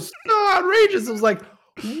that was so outrageous. It was like,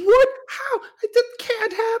 what? How? That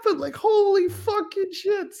can't happen. Like, holy fucking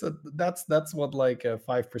shit. So that's what like a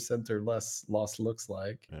 5% or less loss looks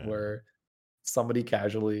like, where somebody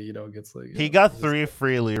casually, gets like, he got 3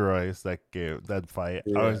 free Leroys that fight.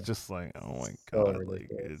 I was just like, oh my god,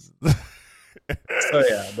 so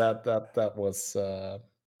yeah,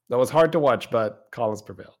 that was hard to watch, but Collins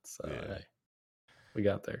prevailed. So hey, we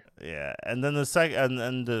got there. Yeah, and then the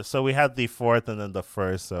second, so we had the 4th and then the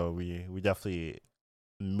 1st. So we definitely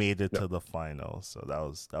made it to the finals. So that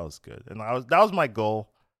was good, and that was my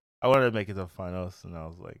goal. I wanted to make it to the finals, and I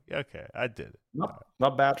was like, okay, I did it.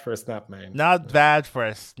 Not bad for a snap, man. Not bad for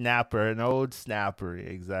a snapper, an old snapper,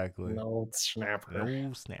 exactly. An old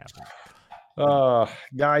snapper. snapper.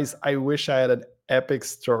 Guys, I wish I had an epic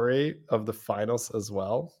story of the finals as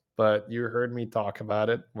well, but you heard me talk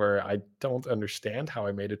about it where I don't understand how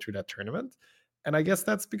I made it through that tournament. And I guess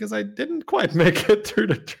that's because I didn't quite make it through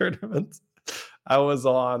the tournament. I was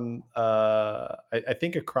on, I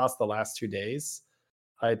think across the last 2 days,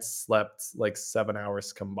 I'd slept like 7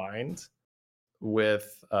 hours combined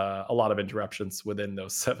with a lot of interruptions within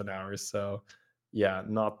those 7 hours. So yeah,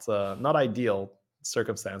 not ideal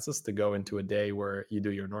circumstances to go into a day where you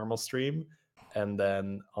do your normal stream and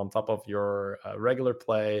then on top of your regular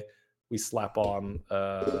play, we slap on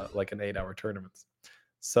like an 8-hour tournament.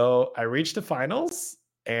 So I reached the finals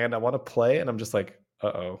and I want to play and I'm just like,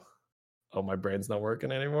 oh, my brain's not working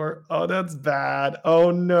anymore. Oh, that's bad.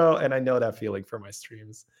 Oh no. And I know that feeling for my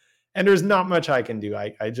streams. And there's not much I can do.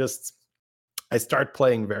 I start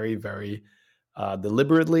playing very, very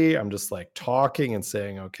deliberately. I'm just like talking and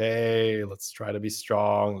saying, okay, let's try to be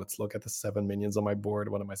strong. Let's look at the 7 minions on my board.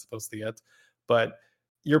 What am I supposed to get? But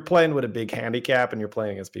you're playing with a big handicap and you're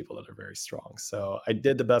playing against people that are very strong. So I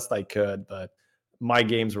did the best I could, but my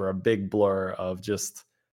games were a big blur of just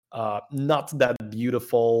not that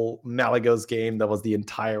beautiful Malagos game that was the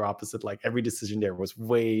entire opposite. Like every decision there was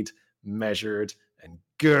weighed, measured, and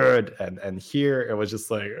good. And here it was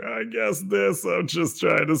just like, I guess I'm just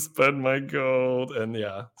trying to spend my gold. And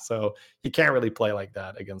yeah, so you can't really play like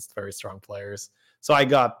that against very strong players. So I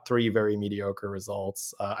got 3 very mediocre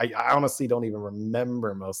results. I honestly don't even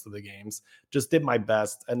remember most of the games. Just did my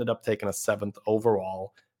best. Ended up taking a 7th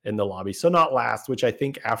overall in the lobby. So not last, which I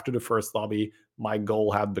think after the first lobby, my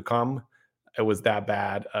goal had become. It was that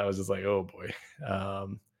bad. I was just like, oh boy.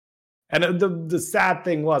 And the sad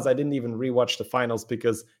thing was I didn't even rewatch the finals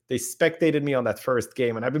because they spectated me on that first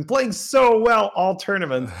game, and I've been playing so well all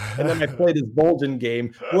tournament. And then I play this Vol'jin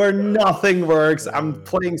game where nothing works. I'm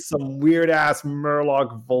playing some weird ass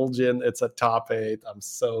Murloc Vol'jin. It's a top 8. I'm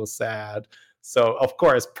so sad. So of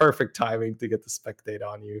course, perfect timing to get the spectate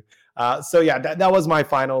on you. So yeah, that was my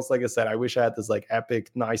finals. Like I said, I wish I had this like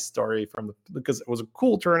epic, nice story because it was a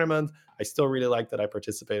cool tournament. I still really liked that I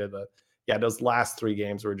participated, but yeah, those last 3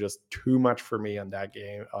 games were just too much for me on that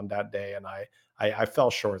game on that day, and I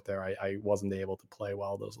fell short there. I wasn't able to play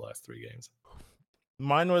well those last 3 games.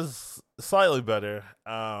 Mine was slightly better.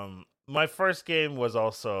 My first game was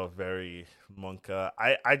also very Monka.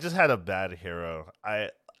 I just had a bad hero.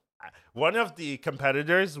 One of the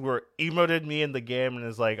competitors were emoted me in the game and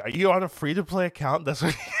is like, "Are you on a free to play account?" That's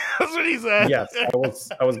what he said. Yes,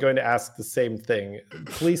 I was going to ask the same thing.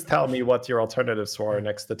 Please tell me what your alternatives were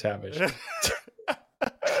next to Tavish.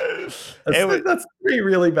 That's 3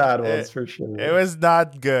 really bad ones for sure. It was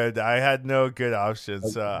not good. I had no good options,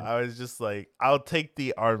 okay. So I was just like, "I'll take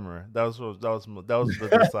the armor." That was the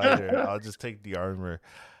decider. I'll just take the armor.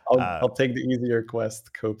 I'll take the easier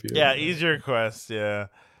quest, Copium. Yeah, easier quest. Yeah.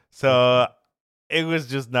 So it was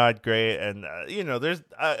just not great, and there's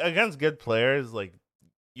against good players like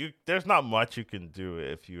there's not much you can do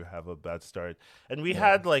if you have a bad start. And we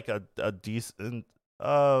had like a decent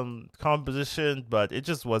composition, but it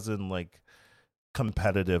just wasn't like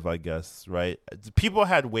competitive, I guess. Right? People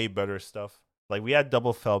had way better stuff. Like we had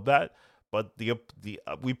double Felbat, but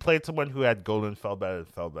we played someone who had golden Felbat and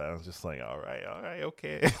Felbat. I was just like, all right,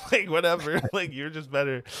 okay, like whatever. Like you're just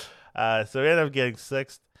better. So we ended up getting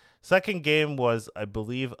 6th. Second game was, I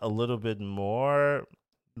believe, a little bit more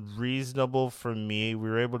reasonable for me. We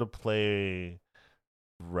were able to play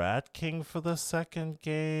Rat King for the second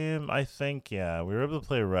game, I think. Yeah, we were able to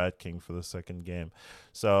play Rat King for the second game.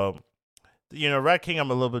 So, Rat King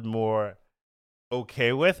I'm a little bit more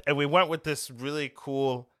okay with. And we went with this really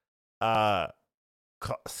cool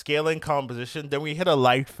scaling composition. Then we hit a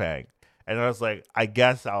Light Fang. And I was like, I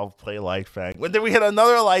guess I'll play Light Fang. And then we hit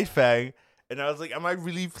another Light Fang. And I was like, am I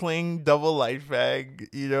really playing double Light Fang,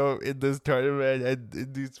 in this tournament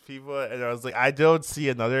and these people? And I was like, I don't see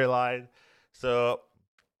another line. So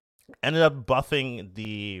ended up buffing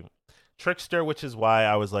the Trickster, which is why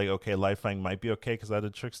I was like, okay, Light Fang might be okay because I had a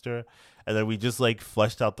Trickster. And then we just like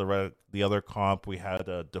fleshed out the other comp. We had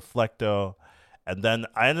a Deflecto. And then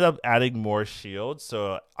I ended up adding more shields.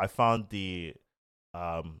 So I found the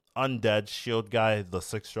undead shield guy, the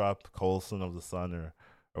 6-drop Coulson of the Sun or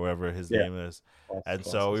whatever his name is. And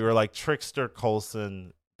so we were like Trickster,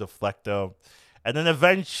 Coulson, Deflecto. And then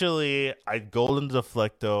eventually I golden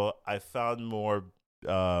Deflecto. I found more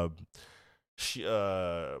Mech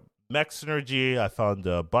Synergy. I found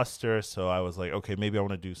Buster. So I was like, okay, maybe I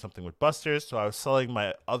want to do something with Busters. So I was selling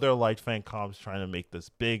my other Light Fang comps, trying to make this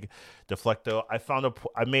big Deflecto.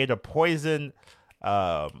 I made a poison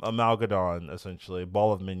Amalgadon, essentially,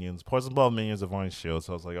 ball of minions, poison ball of minions of orange shield.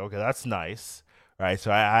 So I was like, okay, that's nice. Right,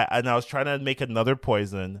 so I was trying to make another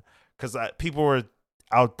poison because people were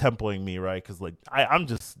out tempoing me, right? Because like I'm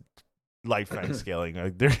just Light Fang scaling,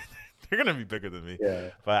 like they're gonna be bigger than me.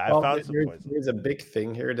 Yeah, but I found some poison. There's a big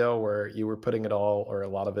thing here though, where you were putting it all or a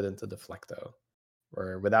lot of it into Deflecto,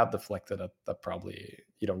 where without Deflecto, that probably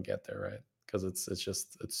you don't get there, right? Because it's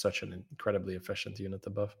such an incredibly efficient unit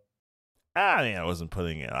to buff. I wasn't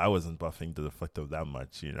buffing the Deflecto that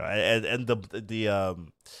much,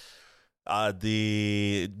 and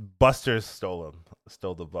the Busters stole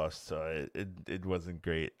the bust, so it wasn't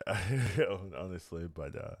great, honestly.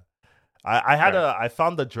 But I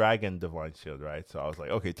found the Dragon Divine Shield, right? So I was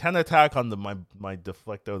like, okay, 10 attack on my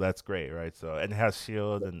Deflecto, that's great, right? So and it has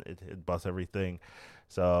shield and it busts everything,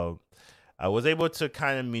 so I was able to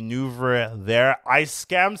kind of maneuver it there. I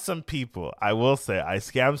scammed some people. I will say I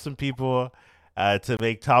scammed some people to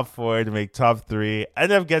make top 4, to make top 3. I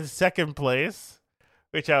ended up getting second place.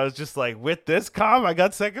 Which I was just like, with this comp, I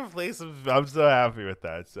got second place. I'm so happy with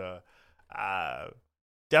that. So,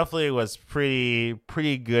 definitely was pretty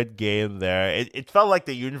good game there. It felt like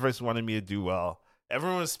the universe wanted me to do well.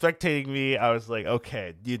 Everyone was spectating me. I was like,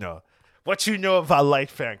 okay, what you know about Light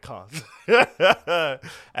Fang comps,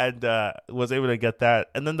 and was able to get that.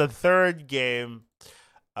 And then the third game,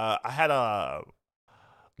 I had a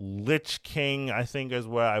Lich King, I think is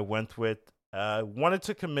where I went with. Wanted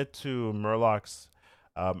to commit to Murlocs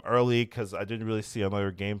early because I didn't really see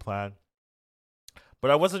another game plan,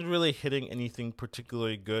 but I wasn't really hitting anything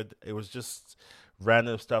particularly good. It was just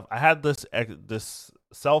random stuff. I had this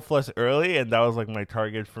selfless early, and that was like my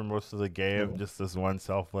target for most of the game. Just this one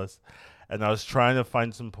selfless, and I was trying to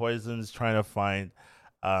find some poisons, trying to find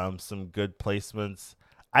some good placements.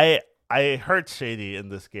 I hurt Shady in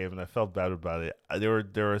this game, and I felt bad about it. There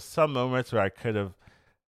were some moments where I could have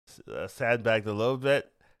sandbagged a little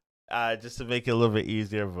bit, just to make it a little bit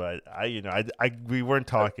easier. But we weren't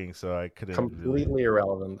talking, so I couldn't really. Completely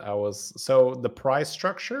irrelevant. So the prize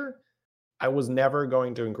structure, I was never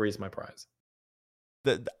going to increase my prize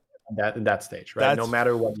Th- in that stage, right? No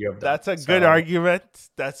matter what you have done. That's a good argument.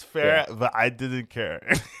 That's fair, but I didn't care.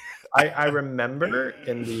 I remember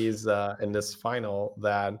in this final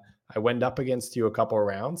that I went up against you a couple of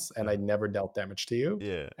rounds and I never dealt damage to you.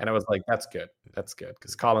 Yeah. And I was like, that's good. That's good.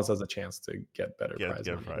 Because Collins has a chance to get better prize.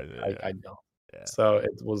 I don't. Yeah. So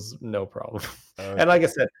it was no problem. Okay. And like I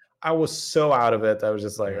said, I was so out of it. I was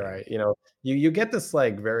just like, all right, you get this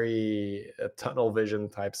like very tunnel vision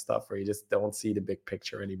type stuff where you just don't see the big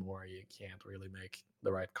picture anymore. You can't really make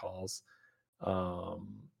the right calls.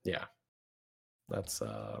 Yeah. That's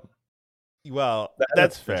well,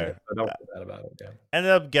 that's fair. I don't feel bad about it. Yeah.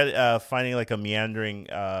 Ended up finding like a meandering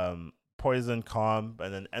poison comb,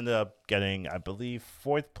 and then ended up getting, I believe,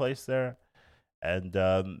 4th place there, and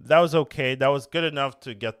that was okay. That was good enough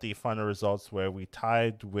to get the final results where we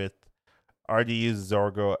tied with RDU,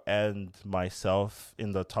 Zorgo, and myself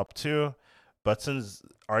in the top 2. But since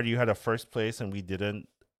RDU had a 1st place and we didn't,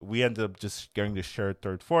 we ended up just getting to share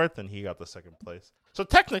 3rd, 4th, and he got the 2nd place. So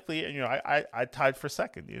technically, I tied for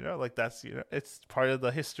 2nd, like that's, it's part of the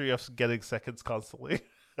history of getting seconds constantly.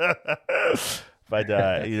 But,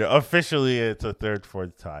 officially it's a 3rd,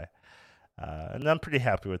 4th tie. And I'm pretty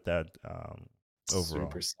happy with that overall.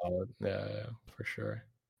 Super solid. Yeah, for sure.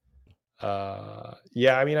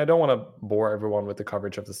 Yeah, I mean, I don't want to bore everyone with the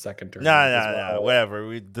coverage of the 2nd tournament. No, whatever.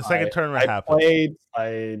 The 2nd tournament happened.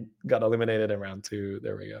 I got eliminated in round 2.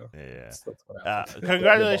 There we go. Yeah. That's what happened.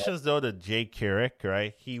 Congratulations, though, to Jay Kirik,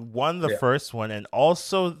 right? He won the 1st one and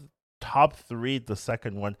also top 3 the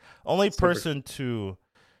 2nd one. Only person to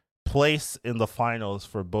place in the finals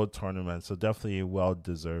for both tournaments, so definitely well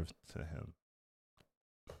deserved to him.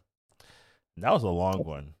 That was a long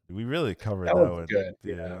one. We really covered that one. Good.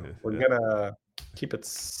 Yeah. We're gonna keep it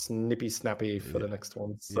snippy snappy for the next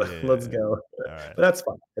one. So let's go. But that's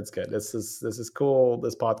fun. It's good. This is cool.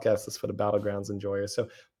 This podcast is for the Battlegrounds enjoyers. So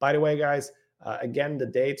by the way, guys, again, the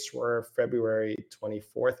dates were February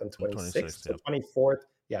 24th and 26th. So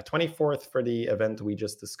 24th for the event we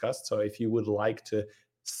just discussed. So if you would like to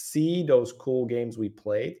see those cool games we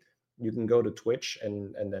played, you can go to Twitch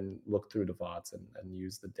and then look through the VODs and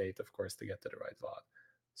use the date, of course, to get to the right VOD.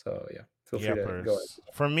 So feel free to go ahead.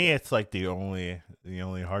 For me, it's like the only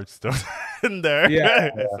Hearthstone in there. Yeah.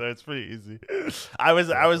 So it's pretty easy. I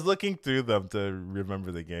was looking through them to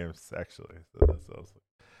remember the games actually. So that's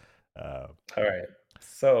awesome. All right.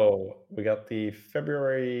 So we got the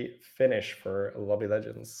February finish for Lobby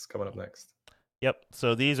Legends coming up next. Yep.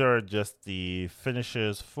 So these are just the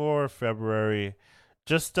finishes for February.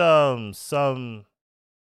 Just some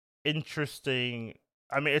interesting.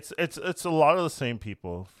 I mean, it's a lot of the same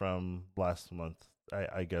people from last month.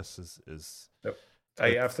 I guess is. Yep. I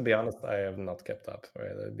have to be honest. I have not kept up.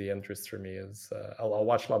 Right? The interest for me is I'll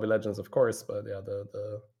watch Lobby Legends, of course, but yeah,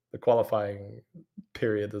 the qualifying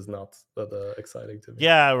period is not that exciting to me.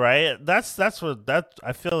 Yeah, right. That's what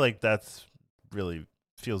I feel like. That's really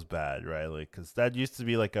feels bad, right? Like because that used to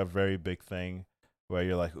be like a very big thing. Where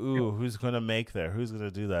you're like, ooh, who's gonna make there? Who's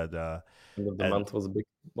gonna do that? The month was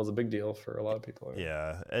a big deal for a lot of people.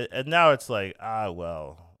 Yeah, and now it's like,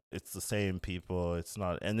 well, it's the same people. It's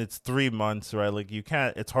not, and it's 3 months, right? Like you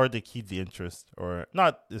can't. It's hard to keep the interest, or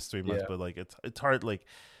not. It's 3 months, but like it's hard. Like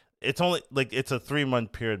it's only like it's a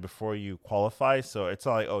 3-month period before you qualify, so it's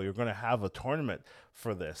not like, oh, you're gonna have a tournament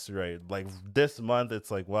for this, right? Like this month, it's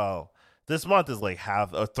like, well. This month is like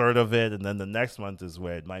a third of it, and then the next month is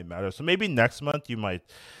where it might matter. So maybe next month you might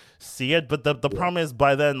see it, but the problem is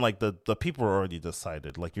by then, like the people are already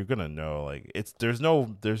decided. Like you're gonna know, like there's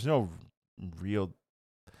no real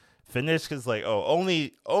finish because like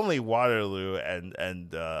only Waterloo and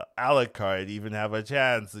Alucard even have a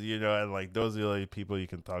chance, and like those are the only people you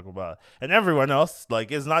can talk about, and everyone else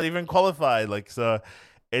like is not even qualified. Like so,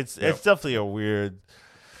 it's definitely a weird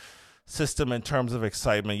system in terms of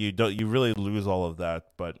excitement. You really lose all of that,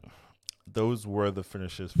 but those were the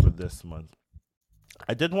finishes for this month.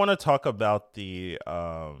 I did want to talk about the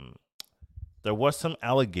there was some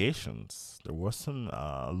allegations, there was some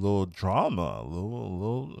little drama,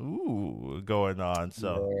 little going on.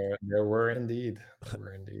 So there were indeed.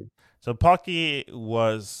 So Pocky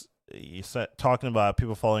was talking about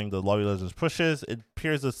people following the Lobby Legends pushes. It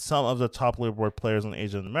appears that some of the top leaderboard players in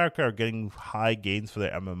Asia and America are getting high gains for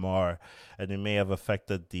their MMR, and it may have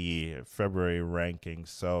affected the February rankings.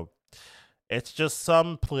 So It's just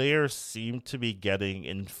some players seem to be getting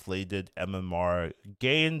inflated MMR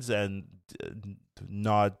gains and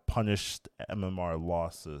not punished MMR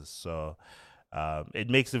losses. So it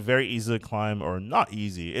makes it very easy to climb, or not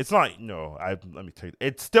easy. It's not. No, let me tell you,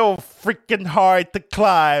 it's still freaking hard to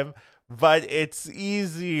climb, but it's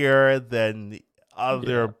easier than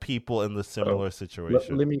other Yeah. people in the So similar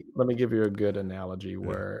situation. let me give you a good analogy Yeah.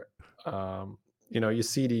 where you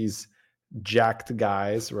see these jacked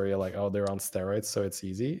guys where you're like, oh, they're on steroids, so it's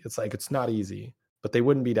easy. It's like it's not easy, but they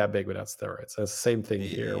wouldn't be that big without steroids. So it's the same thing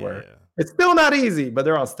here where Yeah. it's still not easy, but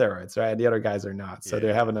they're on steroids, right? The other guys are not, so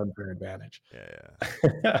they have Yeah. an unfair advantage.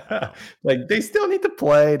 Yeah. Like they still need to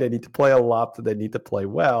play. They need to play a lot. They need to play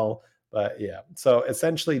well. But yeah, so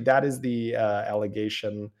essentially that is the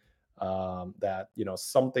allegation that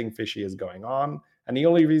something fishy is going on. And the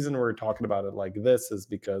only reason we're talking about it like this is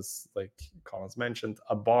because, like Collins mentioned,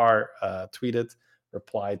 a bar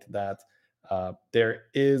replied that there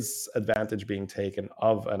is advantage being taken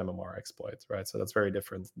of an MMR exploit, right? So that's very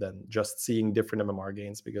different than just seeing different MMR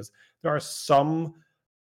gains, because there are some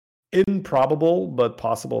improbable but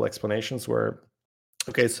possible explanations where,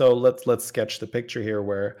 okay, so let's sketch the picture here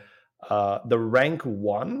where the rank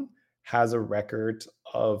 1 has a record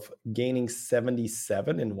of gaining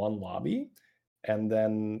 77 in one lobby, and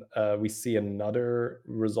then we see another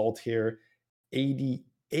result here,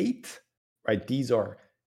 88, right? These are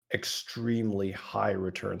extremely high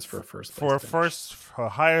returns for a first place finish. For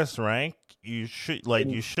highest rank, Getting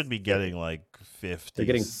you should be 40. getting like They're 50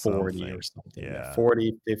 getting 40 or something. something. Yeah, Yeah.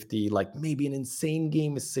 40, 50, like maybe an insane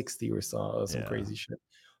game is 60 or some Yeah. crazy shit.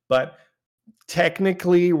 But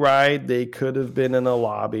technically, right, they could have been in a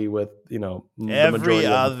lobby with, the Every majority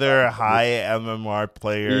of the other time. high MMR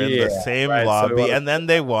player in Yeah, the same right. So lobby, and then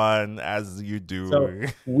they won, as you so do.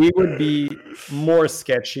 we would be more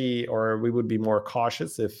sketchy, or we would be more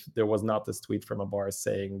cautious if there was not this tweet from a bar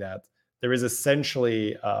saying that there is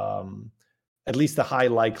essentially at least a high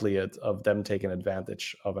likelihood of them taking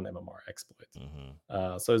advantage of an MMR exploit.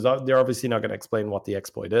 Hmm. So they're obviously not going to explain what the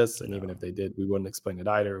exploit is, and even No. if they did, we wouldn't explain it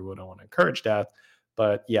either. We wouldn't want to encourage that.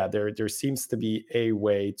 But yeah, there seems to be a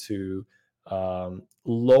way to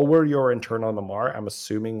lower your internal MMR. I'm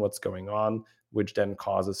assuming what's going on, which then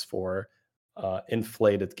causes for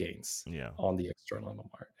inflated gains Yeah. on the external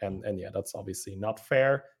MMR, and yeah, that's obviously not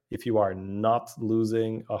fair. If you are not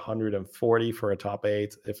losing 140 for a top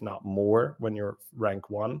 8, if not more, when you're rank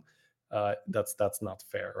 1, that's not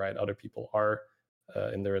fair, right? Other people are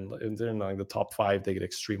they're in like the top 5, they get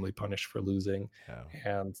extremely punished for losing, Yeah.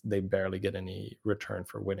 and they barely get any return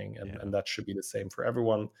for winning, and Yeah. and that should be the same for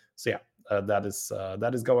everyone. So yeah, that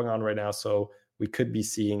is going on right now. So we could be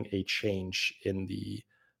seeing a change in the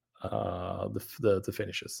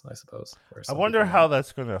finishes, I suppose, where I some people wonder might. how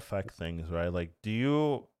that's going to affect things, right? Like, do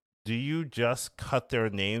you just cut their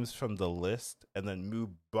names from the list and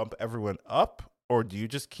then bump everyone up, or do you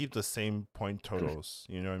just keep the same point totals?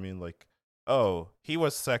 You know what I mean? Like, oh, he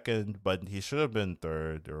was second, but he should have been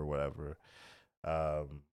third or whatever.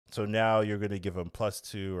 So now you're gonna give him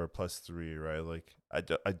 +2 or +3, right? Like,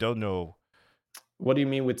 I don't know. What do you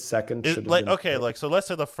mean with second should have Like, been okay, third? like, so let's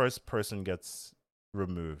say the first person gets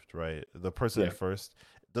removed, right? The person in Yeah, first.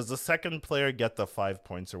 Does the second player get the 5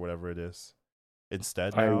 points or whatever it is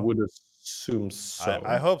instead I now? would assume I so.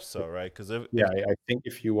 hope so, right? Because Yeah, I think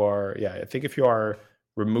if you are, yeah, I think if you are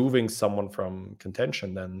removing someone from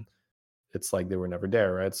contention, then it's like they were never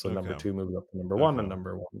there, right? So number okay, 2 moves up to number 1, and okay,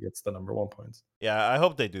 number 1 gets the number 1 points. yeah, I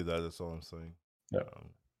hope they do that. That's all I'm saying. Yeah,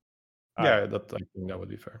 All right, yeah, that I think that would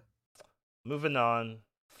be fair. moving on.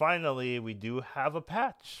 Finally, we do have a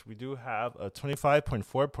patch. We do have a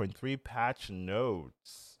 25.4.3 patch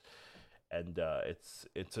notes, and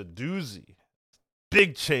it's a doozy.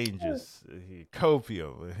 Big changes,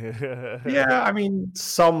 copium. Yeah, I mean,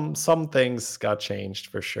 some things got changed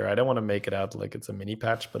for sure. I don't want to make it out like it's a mini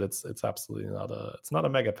patch, but it's absolutely not a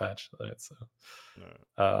mega patch, right? So,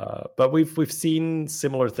 but we've seen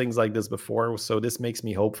similar things like this before, so this makes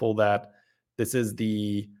me hopeful that this is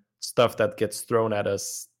the stuff that gets thrown at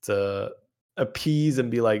us to appease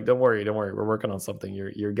and be like, don't worry, we're working on something.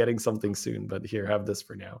 You're getting something soon, but here, have this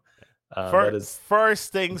for now." That is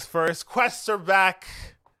First things first. Quests are back.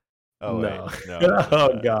 Oh wait, no.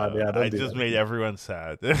 Oh God, no. yeah, I don't do just that made again. everyone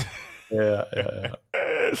sad. Yeah, yeah,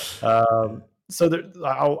 yeah. So there,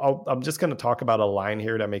 I'm just going to talk about a line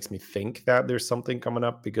here that makes me think that there's something coming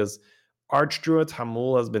up, because Archdruid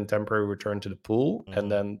Hamul has been temporarily returned to the pool, and Mhm.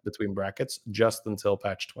 then between brackets just until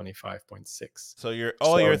patch 25.6. So you're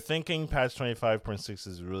So thinking patch 25.6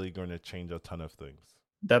 is really going to change a ton of things.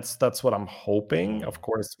 That's what I'm hoping. Of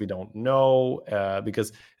course, we don't know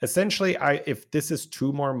because essentially, if this is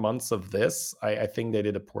 2 more months of this, I think they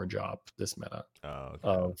did a poor job this meta Oh,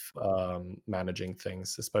 okay. of managing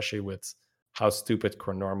things, especially with how stupid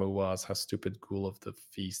Chronormu was, how stupid Ghoul of the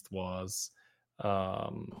Feast was.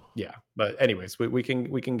 Yeah, but anyways, we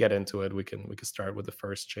can get into it. We can start with the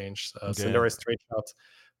first change. Okay. Cinderella's Straight Shot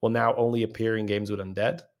will now only appear in games with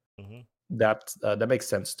undead. Hmm. That makes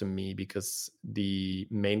sense to me because the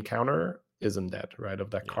main counter is undead, right? Of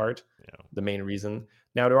that Yeah. card, Yeah. the main reason.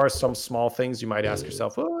 Now there are some small things you might ask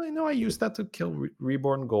yourself. Oh, I know I used that to kill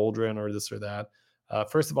Reborn Goldrin or this or that.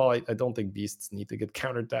 First of all, I don't think beasts need to get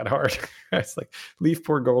countered that hard. It's like leave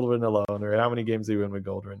poor Goldrin alone. Or how many games do you win with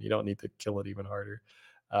Goldrin? You don't need to kill it even harder.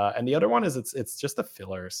 And the other one is it's just a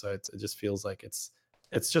filler, so it just feels like it's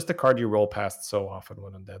just a card you roll past so often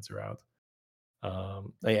when undeads are out.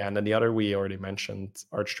 Yeah, and then the other we already mentioned,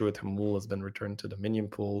 Archdruid Hamul has been returned to the minion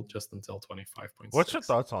pool just until What's your 25.6.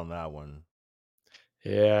 thoughts on that one?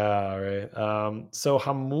 Yeah, right. So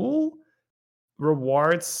Hamul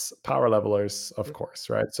rewards power levelers, of course,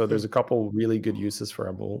 right? So there's a couple really good uses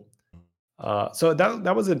for Hamul. So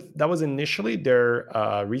that was initially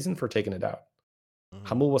their reason for taking it out. Mm-hmm.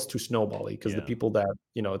 Hamul was too snowbally because the Yeah. people that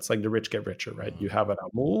it's like the rich get richer, right? You have an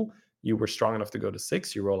Hamul, you were strong enough to go to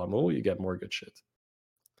 6, you roll Hamul, you get more good shit.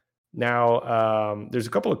 Now, there's a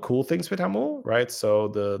couple of cool things with Hamul, right? So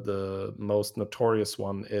the most notorious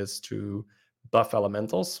one is to buff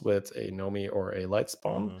elementals with a Nomi or a Light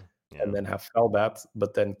Spawn, Yeah. and then have Felbat,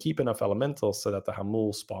 but then keep enough elementals so that the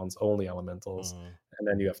Hamul spawns only elementals, and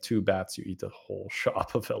then you have 2 bats, you eat a whole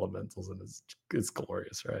shop of elementals, and it's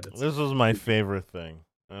glorious, right? This was my favorite thing.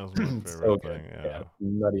 That was my So favorite good, thing. yeah, Yeah.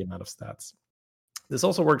 nutty amount of stats. This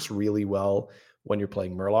also works really well when you're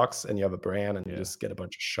playing Murlocs and you have a brand and you Yeah. just get a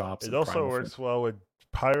bunch of shops It and also primal. works well with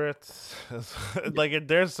pirates.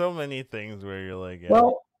 There's so many things where you're like, yeah.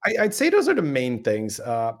 Well, I'd say those are the main things.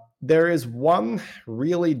 There is one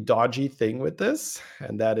really dodgy thing with this,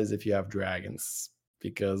 and that is if you have dragons,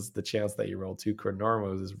 because the chance that you roll 2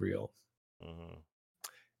 Chronormos is real. Mhm.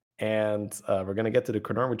 And we're going to get to the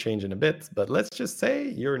Chronormo change in a bit, but let's just say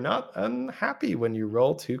you're not unhappy when you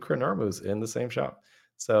roll 2 Chronormos in the same shop.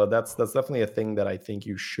 So that's definitely a thing that I think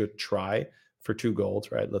you should try for 2 gold,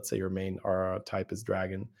 right? Let's say your main type is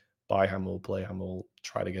dragon. Buy Hamul, play Hamul,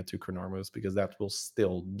 try to get 2 Chronormos because that will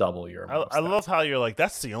still double your amount of I love stats. how you're like,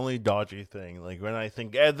 that's the only dodgy thing. Like when I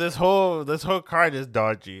think this whole card is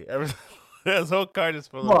dodgy. This whole card is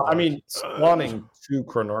full of Well, I dodge. mean, spawning 2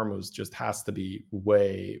 Chronormos just has to be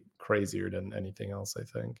way crazier than anything else, I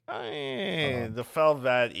think. The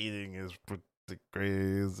Felvat eating is pretty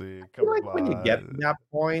crazy. Feel Come like when you get to on. that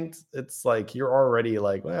point, it's like you're already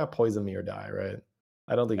like, well, poison me or die, right?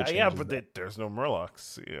 I don't think it Yeah, changes but that. there's no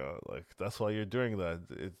Murlocs. Like that's why you're doing that.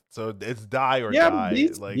 So it's die or Yeah, but die.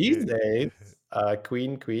 these days,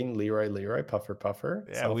 Queen, Leroy, Puffer,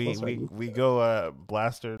 yeah, Selfless, right? we go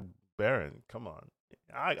Blaster Baron. Come on,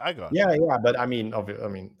 I got Yeah, that. yeah, but I mean,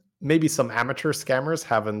 maybe some amateur scammers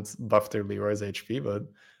haven't buffed their Leroy's HP, but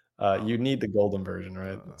you need the golden version,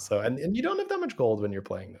 right? So, and you don't have that much gold when you're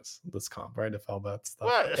playing this comp, right? If all that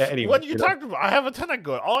stuff. Anyway, What are you talking about? I have a ton of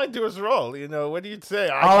gold. All I do is roll. What do you say?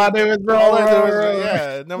 all I do is All roll. I do is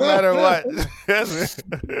yeah. No matter what.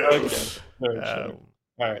 Okay, sure. Um,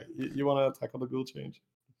 All right, you want to tackle the ghoul change?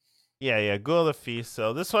 yeah. Ghoul of the Feast.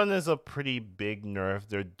 So this one is a pretty big nerf.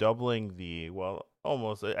 They're doubling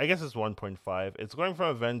almost. I guess it's 1.5. It's going from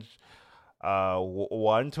Avenge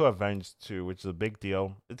 1 to Avenge 2, which is a big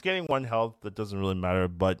deal. It's getting 1 health. That doesn't really matter.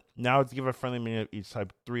 But now it's give a friendly minion of each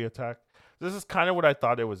type 3 attack. This is kind of what I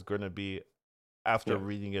thought it was going to be after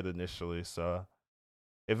reading it initially. So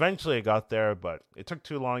eventually it got there, but it took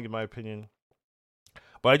too long in my opinion.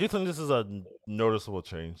 But I do think this is a noticeable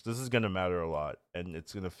change. This is going to matter a lot, and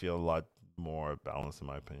it's going to feel a lot more balanced in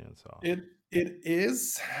my opinion. So it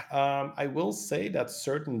is. I will say that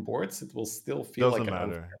certain boards it will still feel doesn't like an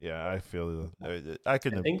matter. unfair. Yeah, I feel I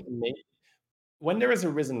think maybe when there is a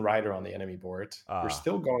Risen Rider on the enemy board, you're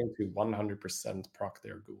still going to 100% proc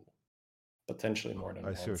their ghoul, potentially more than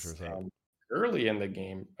I see what once. you're saying. And early in the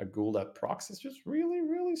game, a ghoul that procs is just really,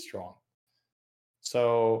 really strong.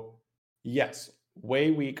 So yes,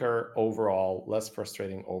 way weaker overall, less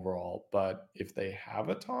frustrating overall. But if they have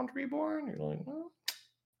a Taunt Reborn, you're like, well,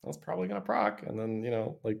 that's probably gonna proc. And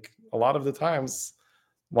then like a lot of the times,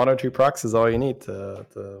 1 or 2 procs is all you need to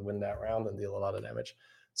win that round and deal a lot of damage.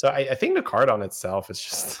 So I think the card on itself is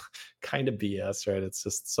just kind of BS, right? It's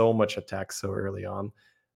just so much attack so early on.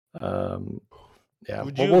 Yeah,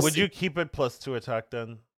 Would we'll you see. keep it +2 attack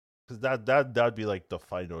then? because that'd be like the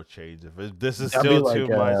final change. If this is That'd be still like too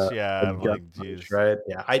much, a yeah, I'm gut like, punch, geez. right?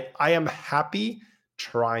 Yeah, I am happy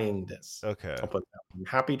trying this. Okay. I'll put that. I'm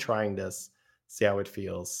happy trying this, see how it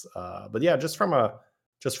feels. But yeah, just from a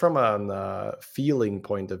feeling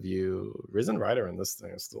point of view, Risen Rider in this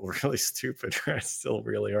thing is still really stupid. Right? It's still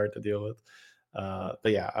really hard to deal with.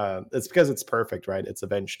 But yeah, it's because it's perfect, right? It's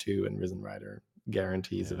Avenge 2 and Risen Rider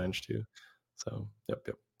guarantees Yeah. Avenge 2. So yep,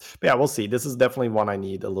 yep. But yeah, we'll see. This is definitely one I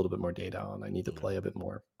need a little bit more data on. I need to Yeah. play a bit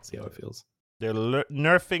more, see how Yeah. it feels. They're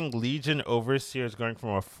nerfing Legion Overseers, going from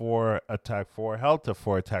a 4 attack 4 health to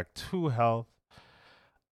 4 attack 2 health.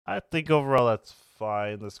 I think overall that's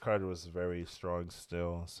fine. This card was very strong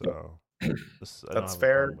still, so I don't That's have a problem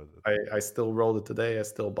fair. with it. I still rolled it today. I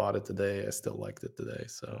still bought it today. I still liked it today.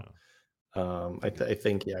 So Yeah, I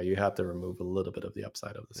think yeah, you have to remove a little bit of the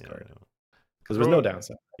upside of this yeah, card yeah. because there's no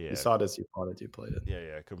downside. You Yeah, saw this, you bought it, you played it.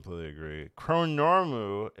 yeah, I completely agree.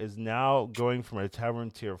 Chronormu is now going from a Tavern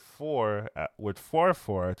Tier 4 with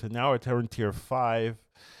 4/4 to now a Tavern Tier 5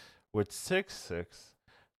 with 6/6.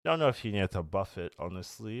 Don't know if you need to buff it,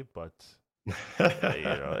 honestly, but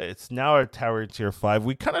it's now a Tower Tier 5.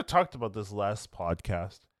 We kind of talked about this last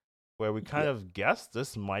podcast where we kind Yeah. of guessed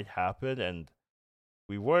this might happen, and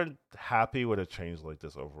we weren't happy with a change like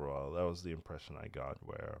this overall. That was the impression I got.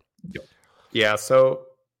 Where Yeah, so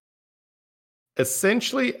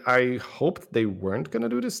essentially, I hoped they weren't going to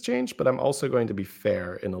do this change, but I'm also going to be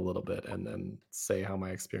fair in a little bit and then say how my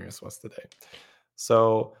experience was today.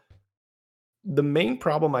 So the main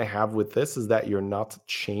problem I have with this is that you're not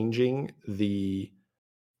changing the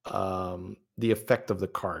effect of the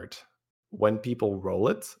card. When people roll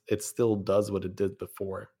it, it still does what it did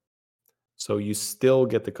before. So you still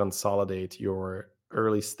get to consolidate your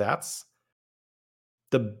early stats.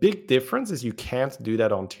 The big difference is you can't do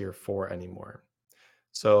that on tier 4 anymore.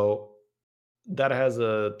 So that has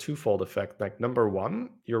a twofold effect. Like number one,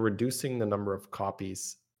 you're reducing the number of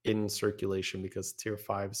copies in circulation because tier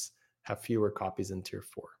 5s have fewer copies than tier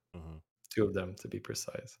 4. mm-hmm. Two of them to be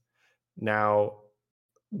precise. Now,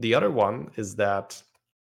 the other one is that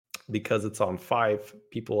because it's on 5,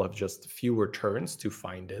 people have just fewer turns to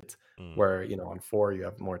find it, where on 4 you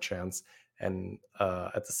have more chance. And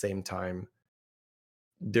at the same time,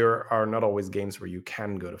 there are not always games where you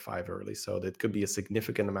can go to 5 early. So it could be a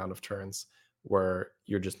significant amount of turns where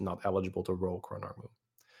you're just not eligible to roll Chronormu.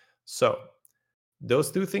 So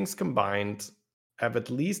those two things combined have at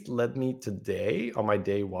least led me today, on my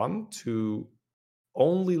day 1, to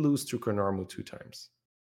only lose to Chronormu 2 times.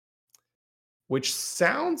 Which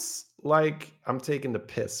sounds like I'm taking the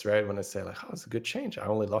piss, right? When I say like, oh, it's a good change. I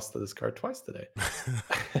only lost to this card twice today.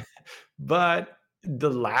 But the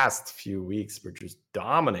last few weeks were just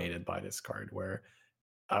dominated by this card where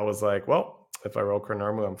I was like, well, if I roll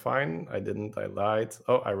Chronormu, I'm fine. I didn't, I lied.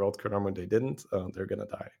 Oh, I rolled Chronormu, they didn't. They're going to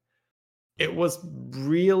die. It was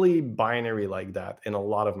really binary like that in a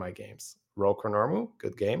lot of my games. Roll Chronormu,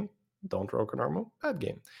 good game. Don't roll Chronormu, bad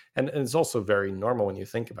game. And it's also very normal when you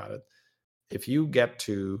think about it. If you get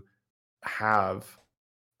to have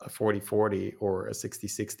a 40-40 or a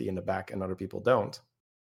 60-60 in the back and other people don't,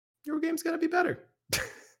 your game's going to be better.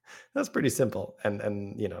 That's pretty simple. And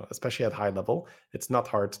especially at high level, it's not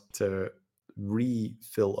hard to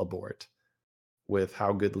refill a board with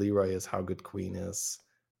how good Leroy is, how good Queen is,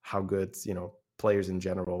 how good, players in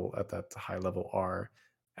general at that high level are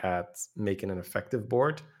at making an effective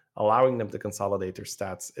board, allowing them to consolidate their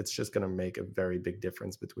stats. It's just going to make a very big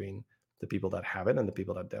difference between the people that have it and the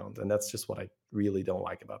people that don't. And that's just what I really don't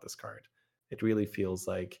like about this card. It really feels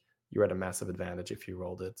like you're at a massive advantage if you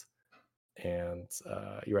rolled it, and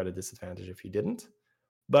you're at a disadvantage if you didn't.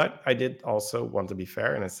 But I did also want to be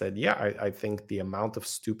fair, and I said, yeah, I think the amount of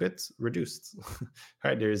stupid reduced.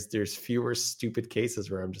 Right? There's fewer stupid cases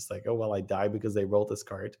where I'm just like, oh well, I die because they rolled this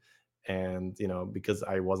card, and because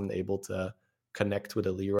I wasn't able to connect with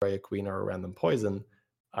a Leroy, a Queen, or a random poison,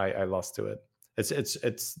 I lost to it.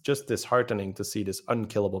 It's just disheartening to see this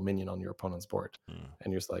unkillable minion on your opponent's board,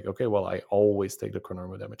 and you're just like, okay, well, I always take the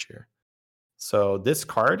Chronormu damage here. So this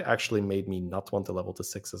card actually made me not want to level to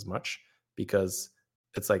 6 as much because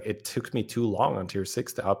it's like it took me too long on tier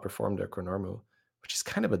 6 to outperform their Chronormu, which is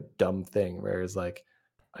kind of a dumb thing. Whereas like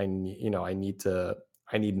I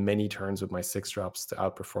need many turns with my 6 drops to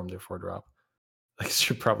outperform their 4 drop. Like it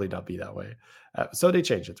should probably not be that way. So they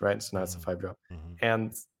changed it, right? So now it's a 5 drop.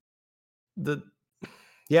 And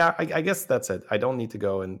I guess that's it. I don't need to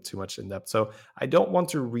go in too much in depth. So I don't want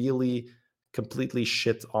to really completely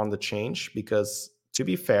shit on the change because, to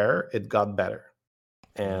be fair, it got better.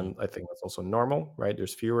 And I think that's also normal, right?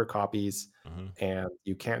 There's fewer copies, and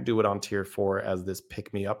you can't do it on tier 4 as this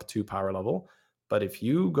pick me up 2 power level. But if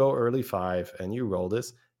you go early 5 and you roll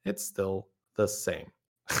this, it's still the same.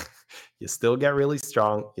 You still get really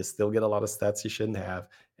strong. You still get a lot of stats you shouldn't have,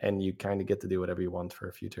 and you kind of get to do whatever you want for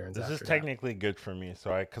a few turns This is after that. technically good for me,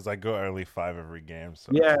 so because I go early 5 every game,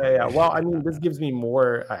 so it's Yeah, yeah, yeah. Well, I mean, like this gives me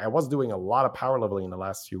more. I was doing a lot of power leveling in the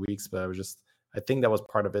last few weeks, but I think that was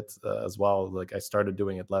part of it as well. Like I started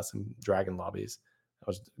doing it less in dragon lobbies. I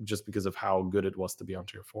was just because of how good it was to be on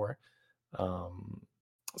tier 4. Um,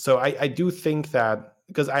 so I do think that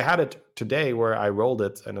because I had it today where I rolled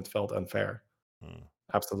it and it felt unfair. hmm.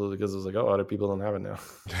 Absolutely, because it was like, oh, other people don't have it now.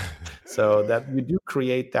 So that we do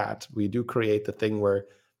create that. We do create the thing where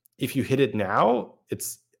if you hit it now,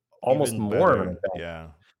 it's almost Even more of an better, advantage. yeah.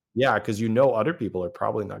 Yeah, because you know other people are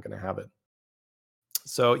probably not going to have it.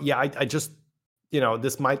 So yeah, I just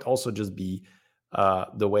this might also just be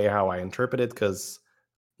the way how I interpret it because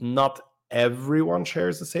not everyone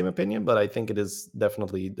shares the same opinion, but I think it is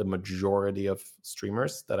definitely the majority of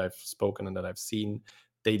streamers that I've spoken and that I've seen.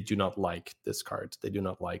 They do not like this card. They do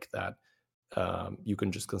not like that you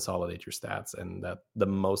can just consolidate your stats, and that the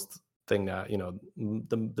most thing that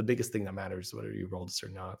the biggest thing that matters is whether you roll this or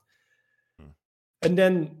not. Hmm. And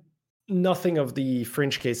then nothing of the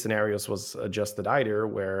fringe case scenarios was adjusted either,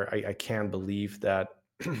 where I can't believe that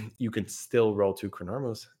you can still roll 2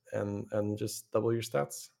 Chronormos and just double your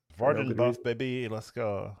stats for no Varden good buff, reason. baby. Let's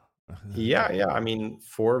go. Yeah, yeah. I mean,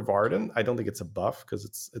 for Varden, I don't think it's a buff because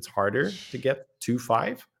it's harder to get to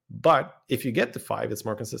 5. But if you get to 5, it's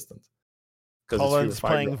more consistent because it's fewer Colin's 5.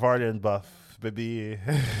 playing Varden buff, baby.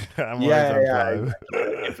 I'm always Yeah, on yeah, 5. exactly.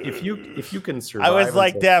 Like if you can I was survive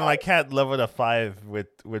like, until damn, I 5. can't level to 5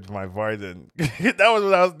 with my Varden. That was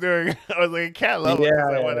what I was doing. I was like, I can't Yeah, level yeah,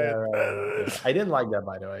 because I want yeah, it. right, right, yeah. I didn't like that,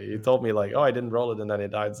 by the way. You told me like, "Oh, I didn't roll it and then it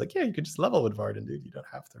died." It's like, yeah, you could just level with Varden, dude. You don't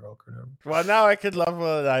have to roll Chrono. Well, now I could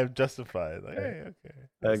level and I'm justified. Like, Right. hey,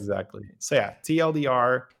 okay. Exactly. So yeah,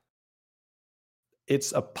 TLDR,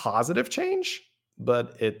 it's a positive change,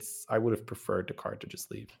 but I would have preferred the card to just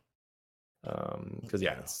leave. Because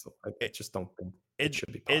yeah, Yeah. I just don't think it it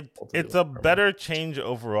should be it possible to do it's it a normally. better change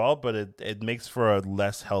overall, but it makes for a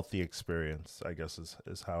less healthy experience, I guess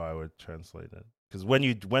is how I would translate it. Because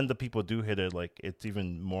when the people do hit it, like it's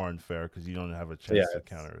even more unfair because you don't have a Yeah, chance to it's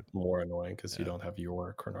counter it. more annoying because you Yeah, don't have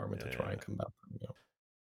your Chronorma to try yeah. and combat them.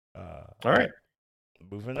 All All right, right,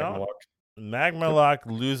 moving Magma on. Lock. Magma Yep. Lock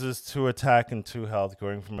loses 2 attack and 2 health,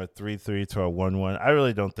 going from a 3/3 to a 1/1. I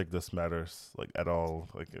really don't think this matters like at all.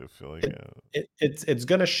 Like I feel like It's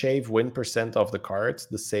gonna shave win percent off the cards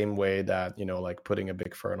the same way that like putting a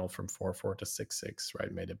big Fernal from 4/4 to 6/6,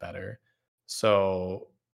 right, made it better. So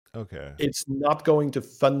okay. it's not going to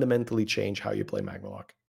fundamentally change how you play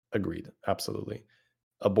Magmalock. Agreed, absolutely.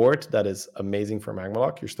 A board that is amazing for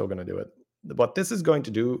Magmalock, you're still gonna do it. What this is going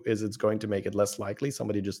to do is it's going to make it less likely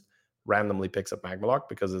somebody just randomly picks up Magmalock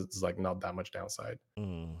because it's like not that much downside.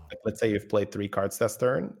 Mm. Like, let's say you've played 3 cards this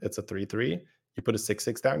turn, it's a 3/3. You put a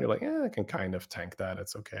 6/6 down, you're like, I can kind of tank that.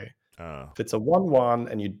 It's okay. Oh. If it's a 1/1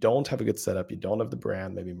 and you don't have a good setup, you don't have the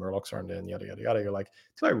brand, maybe Murlocs aren't in, yada yada yada. You're like,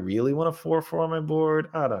 do I really want a 4/4 on my board?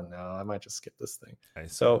 I don't know. I might just skip this thing. I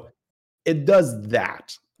see. So it does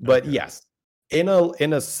that. But Okay. yes, in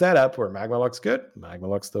a setup where Magmalock's good,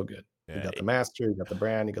 Magmalock's still good. You Yeah. got the master, you got the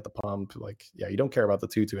brand, you got the pump. Like, yeah, you don't care about the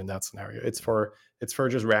 2/2 in that scenario. It's for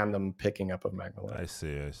just random picking up of Magmalock. I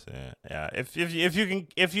see. I see. Yeah.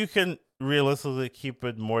 If you can realistically keep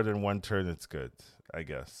it more than 1 turn, it's good. I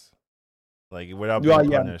guess. Like without being Well,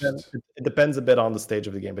 yeah, punished. it depends a bit on the stage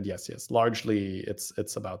of the game, but yes, largely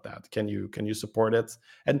it's about that. Can you support it,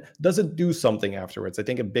 and does it do something afterwards? I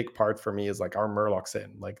think a big part for me is like, our Murlocs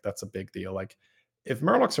in, like that's a big deal. Like if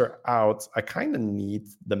Murlocs are out, I kind of need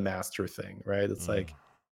the master thing, right? It's Mm. like,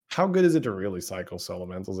 how good is it to really cycle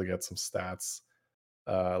Elementals to get some stats?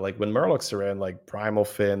 Like when Murlocs are in, like Primal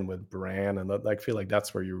Fin with Bran, and that, I feel like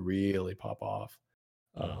that's where you really pop off.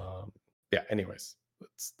 Mm. Yeah. Anyways,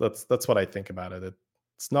 that's what I think about it.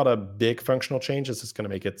 It's not a big functional change. It's just going to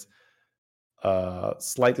make it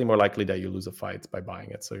slightly more likely that you lose a fight by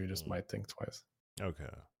buying it. So you just Mm. might think twice.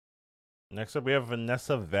 Okay. Next up, we have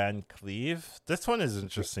Vanessa Van Cleve. This one is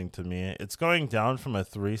interesting to me. It's going down from a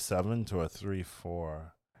 3/7 to a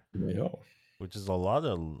 3/4, Yeah, which is a lot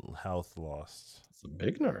of health lost. it's a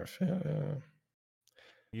big nerf. Yeah, yeah.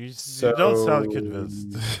 You don't So sound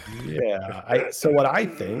convinced. yeah, so what I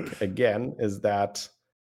think again is that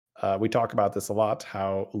we talk about this a lot.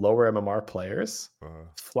 How lower MMR players uh-huh.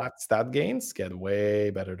 flat stat gains get way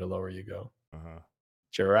better the lower you go. Uh-huh.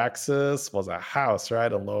 Jiraxis was a house,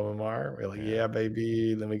 right? On low MMR. We're like, Yeah. yeah,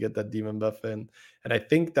 baby, let me get that demon buff in. And I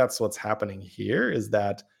think that's what's happening here is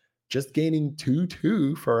that just gaining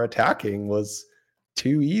 2/2 for attacking was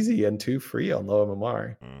too easy and too free on low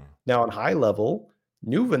MMR. Mm. Now on high level,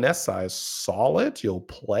 new Vanessa is solid. You'll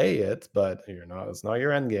play it, but you're not. It's not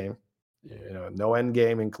your end game. No end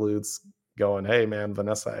game includes going, "Hey man,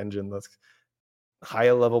 Vanessa engine." Let's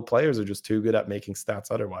higher level players are just too good at making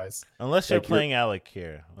stats otherwise. Unless you're Like you're playing Alec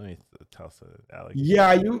here. Let me toss it. Alec here.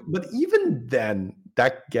 Yeah, but even then,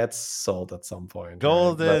 that gets sold at some point,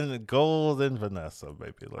 right? But Golden Vanessa,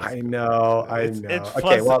 maybe. Let's I go. know, I It's know.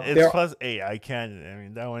 Okay, well, it's there. plus 8. I can't. I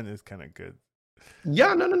mean, that one is kind of good.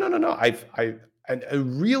 Yeah, no. And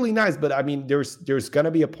really nice, but I mean, there's gonna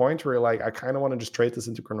be a point where like I kind of want to just trade this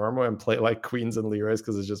into Chronormo and play like Queens and Leroy's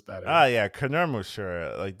because it's just better. Ah, yeah, Kanermo,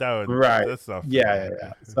 sure. Like that would. Right. That's not Yeah, fair.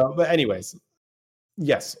 yeah. So, but anyways,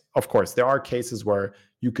 yes, of course, there are cases where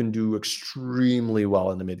you can do extremely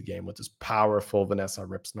well in the mid game with this powerful Vanessa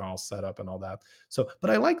Rip Snarl setup and all that. So, but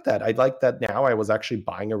I like that. I like that now. I was actually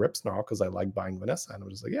buying a Rip Snarl because I like buying Vanessa, and I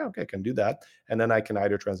was just like, yeah, okay, I can do that. And then I can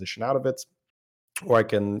either transition out of it, or I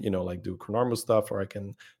can, like do Chronormo stuff, or I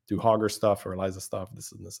can do Hogger stuff or Eliza stuff,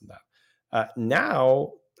 this and this and that.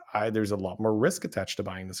 Now, there's a lot more risk attached to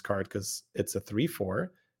buying this card because it's a 3/4.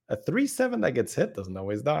 A 3/7 that gets hit doesn't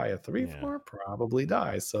always die. A 3/4 probably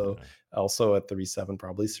dies. So Yeah. also a 3/7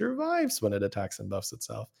 probably survives when it attacks and buffs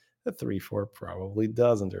itself. A 3/4 probably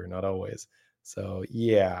doesn't, or not always. So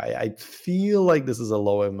yeah, I feel like this is a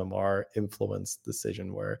low MMR influence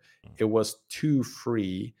decision where it was too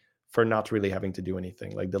free for not really having to do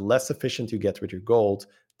anything. Like the less efficient you get with your gold,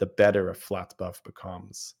 the better a flat buff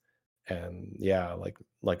becomes. And yeah,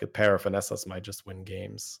 like a pair of Vanessas might just win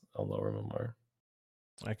games on lower MMR.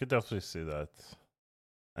 I could definitely see that.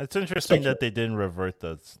 It's interesting Especially, that they didn't revert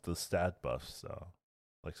the stat buffs, though.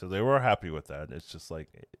 Like, so they were happy with that. It's just like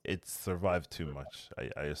it survived too much.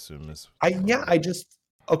 I assume is. I just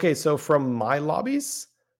okay. So from my lobbies,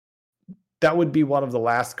 that would be one of the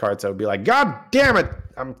last cards I would be like, God damn it,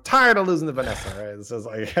 I'm tired of losing to Vanessa. Right? It's just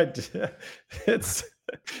like it's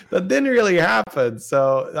that didn't really happen.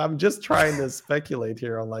 So I'm just trying to speculate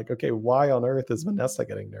here on like, okay, why on earth is Vanessa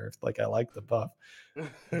getting nerfed? Like I like the buff,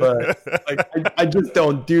 but like I just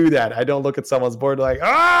don't do that. I don't look at someone's board like,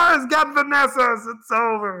 it's got Vanessa's, it's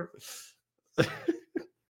over.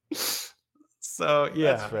 So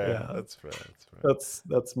yeah, That's fair. yeah. That's fair.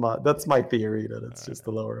 That's fair. That's my theory that it's just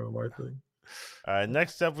the lower MMR thing. All right.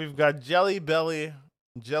 Next up, we've got Jelly Belly,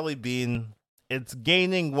 Jelly Bean. It's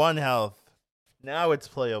gaining 1 health. Now it's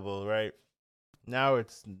playable, right? Now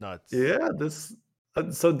it's nuts. Yeah,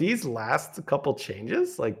 so these last couple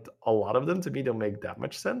changes, like a lot of them to me don't make that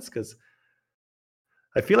much sense because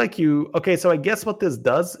I feel like so I guess what this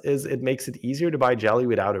does is it makes it easier to buy Jelly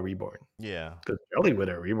without a reborn. Yeah. Because Jelly with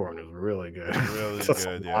a reborn is really good. Really That's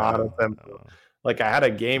good. a Yeah. lot of tempo. Like I had a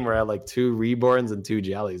game where I had like 2 reborns and 2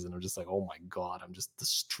 jellies, and I'm just like, oh my god, I'm just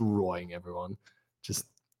destroying everyone. Just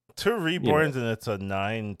 2 reborns and it's a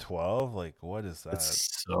 9/12. Like, what is that?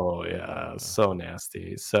 It's so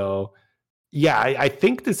nasty. So yeah, I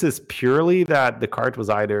think this is purely that the card was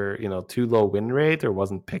either too low win rate or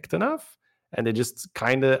wasn't picked enough. And they just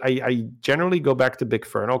kind of, I generally go back to Big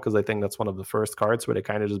Fernal because I think that's one of the first cards where they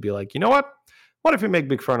kind of just be like, you know what? What if we make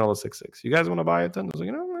Big Fernal a 6/6? You guys want to buy it? And I was like,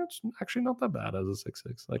 it's actually not that bad as a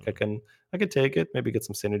 6/6. Like I could take it, maybe get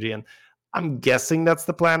some synergy. And I'm guessing that's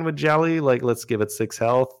the plan with Jelly. Like, let's give it 6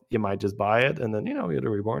 health. You might just buy it, and then you get a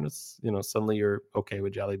reborn. It's suddenly you're okay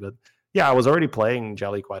with Jelly. But yeah, I was already playing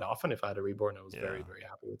Jelly quite often. If I had a reborn, I was very, very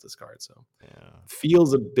happy with this card. So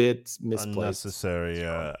feels a bit misplaced. Unnecessary.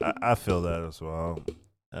 Yeah, I feel that as well.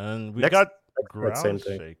 And we got Ground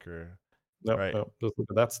Shaker. No, right. No, just look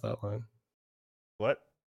at that stat line. What?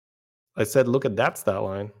 I said, look at that stat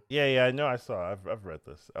line. Yeah, I know. I saw. I've read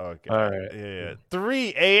this. Oh, okay. All right. Yeah.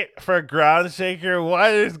 3/8 for Ground Shaker.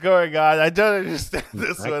 What is going on? I don't understand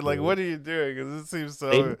this one. Like, what are you doing? Because it seems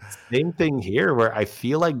so. Same thing here, where I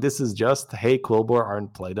feel like this is just, hey, Quilboar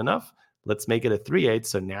aren't played enough. Let's make it a 3/8.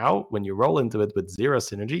 So now, when you roll into it with 0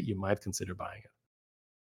 synergy, you might consider buying it.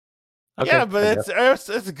 Okay, yeah, but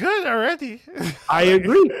it's good already. I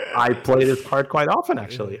agree. I play this card quite often,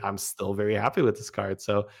 actually. I'm still very happy with this card.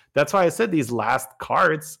 So that's why I said these last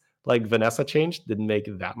cards, like Vanessa Change, didn't make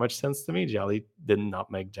that much sense to me. Jelly did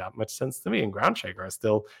not make that much sense to me. And Ground Shaker are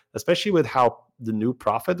still, especially with how the new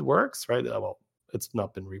Prophet works, right? Well, it's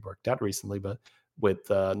not been reworked that recently, but with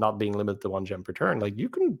not being limited to 1 gem per turn, like you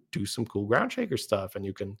can do some cool Ground Shaker stuff, and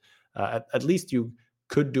you can at least you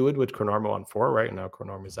could do it with Chronormo on 4 right now.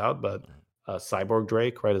 Chronormo is out, but Cyborg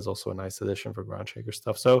Drake, right, is also a nice addition for Ground Shaker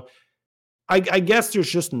stuff. So I guess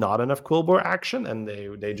there's just not enough Quillbore action, and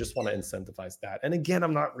they just want to incentivize that. And again,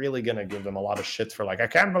 I'm not really gonna give them a lot of shit for like, I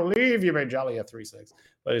can't believe you made Jolly a 3/6,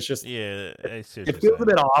 but it's just Yeah, I see what it you're feels a saying.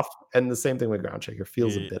 bit off, and the same thing with Ground Shaker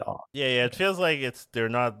feels a Yeah, bit off. yeah, it feels like they're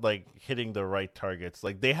not like hitting the right targets.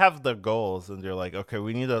 Like they have the goals, and they're like, okay,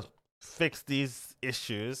 we need to fix these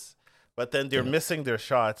issues, but then they're Yeah. missing their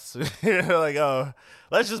shots. You're like, oh,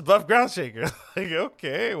 let's just buff Ground Shaker. Like,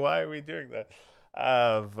 okay, why are we doing that?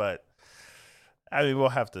 But I mean, we'll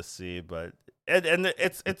have to see. But and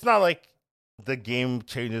it's not like the game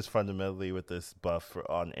changes fundamentally with this buff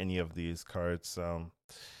on any of these cards.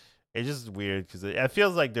 It's just weird because it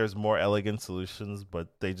feels like there's more elegant solutions,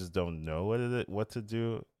 but they just don't know what to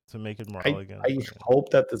do to make it more elegant. I hope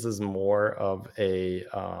that this is more of a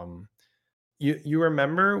you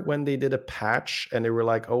remember when they did a patch and they were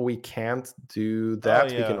like, oh, we can't do Oh that,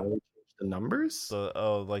 we can yeah, only change the numbers.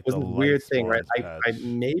 like Was the this light weird thing, right? spawns I patch.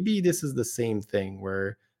 maybe this is the same thing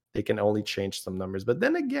where they can only change some numbers, but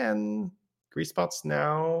then again, Grease Spots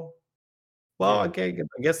now. Well, Yeah, okay,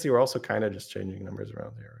 I guess you were also kind of just changing numbers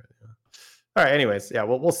around here, right? Yeah. All right. Anyways, yeah,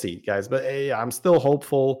 well, we'll see, guys. But yeah, I'm still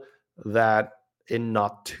hopeful that in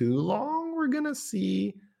not too long we're gonna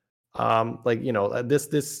see, like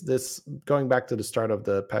this going back to the start of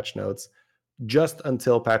the patch notes, just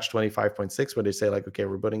until patch 25.6, where they say like, okay,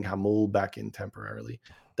 we're putting Hamul back in temporarily.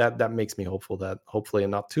 That makes me hopeful that hopefully in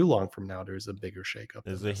not too long from now there's a bigger shakeup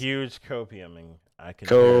there's than a this. huge copiuming. I can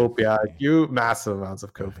Cope, yeah, guarantee. you massive amounts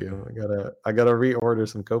of copium. I gotta reorder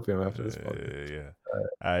some copium after this podcast.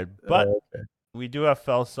 Yeah. Uh, But okay. we do have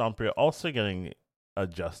Fel Stomper also getting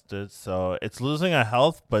adjusted, so it's losing a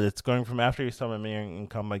health, but it's going from after you summon a minion in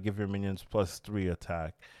combat, give your minions +3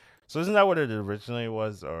 attack. So isn't that what it originally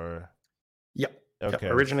was, or Yep. Yep. okay,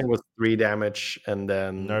 Originally was 3 damage, and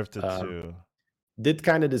then nerfed to 2? did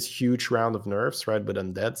kind of this huge round of nerfs, right? But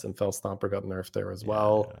Undeads and Fell Stomper got nerfed there as Yeah,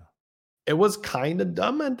 well. yeah. It was kind of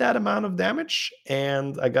dumb at that amount of damage,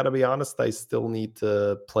 and I gotta be honest, I still need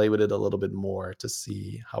to play with it a little bit more to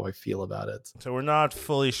see how I feel about it. So we're not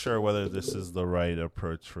fully sure whether this is the right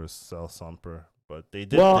approach for Fel Stomper, but they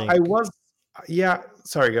did Well, I think was, yeah.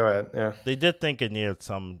 Sorry, go ahead. Yeah. it needed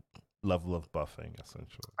some level of buffing,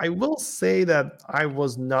 essentially. I will say that I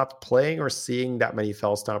was not playing or seeing that many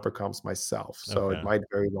Fell Stomper comps myself. So it Okay. might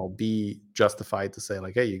very well be justified to say,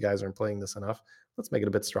 like, hey, you guys aren't playing this enough. Let's make it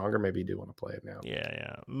a bit stronger. Maybe you do want to play it now.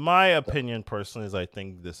 Yeah. My opinion personally is I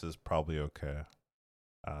think this is probably okay.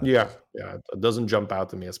 Yeah. It doesn't jump out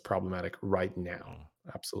to me as problematic right now.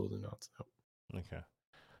 Absolutely not. No. Okay.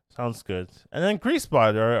 Sounds good. And then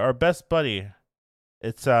Greasebot, our best buddy.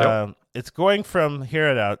 It's Nope. it's going from here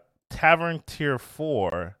it out. Tavern tier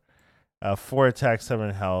 4, 4 attack, 7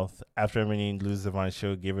 health. After a minion loses Divine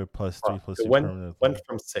Shield, give it +3/+2 It permanently. went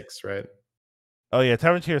from 6, right? Oh yeah,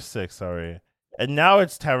 Tavern tier 6, sorry. And now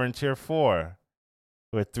it's Tavern tier 4.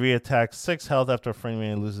 With 3 attacks, 6 health after a friendly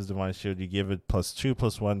minion loses Divine Shield, you give it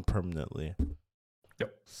 +2/+1 permanently.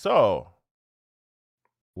 Yep. So,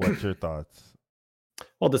 what's your thoughts?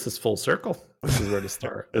 Well, this is full circle. This is where to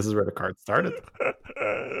start. This is where the card started.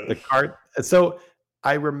 The card. So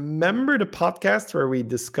I remember the podcast where we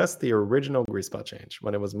discussed the original Greasebot change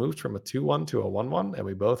when it was moved from a 2/1 to a 1/1, and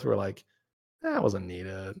we both were like, that wasn't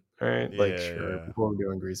needed. Right? Like, sure, Yeah. people were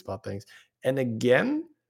doing Greasebot things. And again,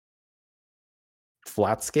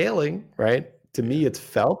 flat scaling, right? To me, it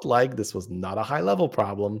felt like this was not a high level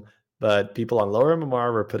problem, but people on lower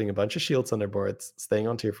MMR were putting a bunch of shields on their boards, staying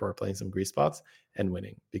on tier 4, playing some grease spots, and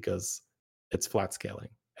winning because it's flat scaling.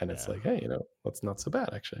 And it's Yeah. like, hey, that's not so bad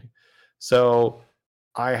actually. So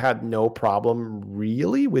I had no problem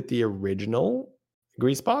really with the original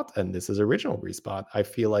grease spot, and this is original grease spot. I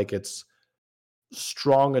feel like it's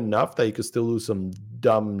strong enough that you could still do some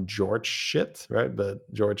dumb George shit, right?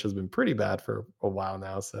 But George has been pretty bad for a while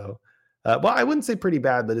now. So, well, I wouldn't say pretty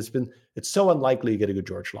bad, but it's so unlikely you get a good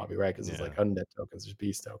George lobby, right? Because it's like undead tokens, there's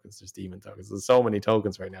beast tokens, there's demon tokens. There's so many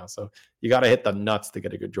tokens right now. So you got to hit the nuts to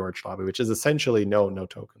get a good George lobby, which is essentially no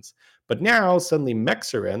tokens. But now suddenly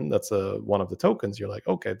mechs are in. That's one of the tokens. You're like,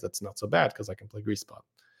 okay, that's not so bad because I can play grease spot.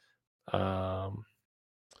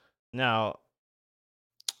 Now,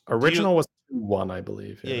 original was 2/1, I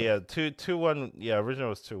believe. Yeah, 2/1. Yeah, original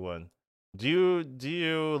was 2/1. Do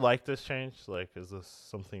you like this change? Like, is this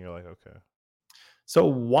something you're like, okay? So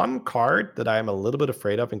one card that I'm a little bit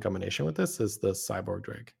afraid of in combination with this is the Cyborg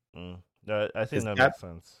Drake. I think that makes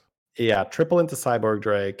sense. Yeah, triple into Cyborg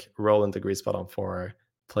Drake, roll into Greasebot on 4,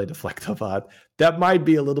 play Deflectobot. That might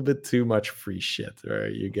be a little bit too much free shit,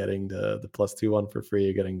 right? You're getting the +2/1 for free,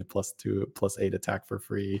 you're getting the +2/+8 attack for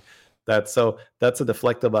free. That's a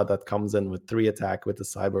Deflectobot that comes in with 3 attack with the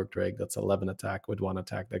Cyborg Drake. That's 11 attack with 1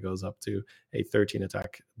 attack that goes up to a 13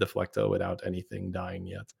 attack Deflecto without anything dying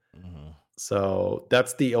yet. Mhm. So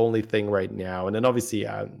that's the only thing right now. And then obviously,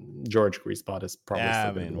 George Greasebot is probably Yeah, I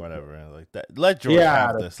still going to mean, be. whatever. Like that. Let George Yeah,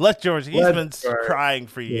 have this. Let George. He's let been George- crying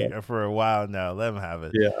for yeah. for a while now. Let him have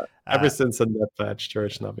it. Yeah, ever Uh, since the net patch,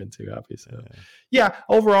 George not been too happy. So yeah. yeah,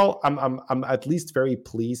 overall, I'm at least very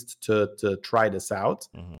pleased to try this out.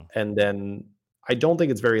 Mhm. And then I don't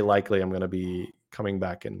think it's very likely I'm going to be coming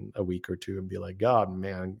back in a week or two and be like, God,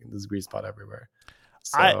 man, there's grease spot everywhere.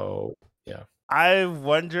 So yeah, I'm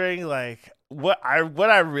wondering like what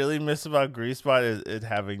I really miss about Greasebot is it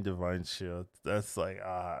having Divine Shield. That's like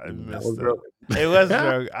I that missed was it. broken. It was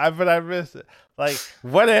broken. But I missed it. Like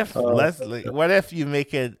what if what if you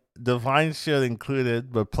make it Divine Shield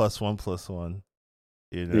included but +1/+1?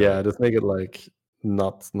 You know? Yeah, just make it like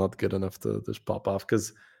not good enough to just pop off,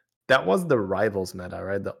 because that was the rivals meta,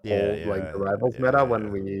 right? The old like the rivals meta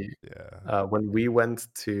when we went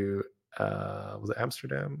to was it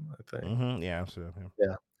Amsterdam, I think. Yeah, absolutely.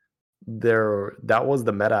 Yeah. That was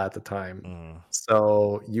the meta at the time.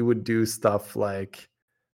 So you would do stuff like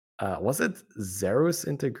was it Zerus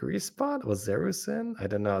into Greasebot? Was Zerus in? I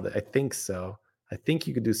don't know. I think so. I think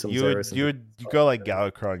you could do some Zerus. You go like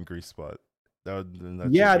Galakrond Greasebot.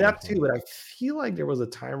 Yeah, that too. But I feel like there was a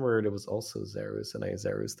time where there was also Zerus and I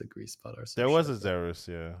Zerus the Greasebot or something. There was a Zerus,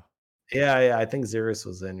 yeah. Yeah. I think Zerus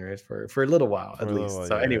was in, right? For a little while at least.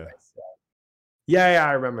 So anyways. Yeah,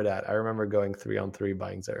 I remember that. I remember going 3-on-3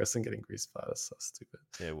 buying Zerus and getting Greasebot. That's so stupid.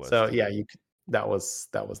 It was. So yeah, that was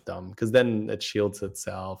dumb, because then it shields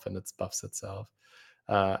itself and it buffs itself.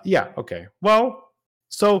 Yeah, okay. Well,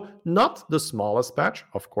 so not the smallest patch,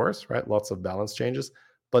 of course, right? Lots of balance changes,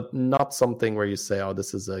 but not something where you say, oh,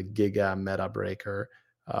 this is a giga meta breaker.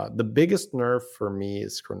 The biggest nerf for me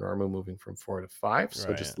is Chronormu moving from 4 to 5.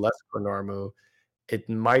 So just less Chronormu. It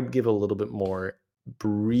might give a little bit more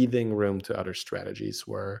breathing room to other strategies,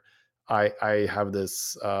 where I have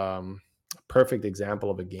this perfect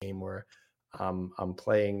example of a game where I'm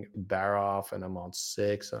playing Baroff and I'm on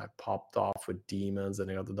 6 and I popped off with demons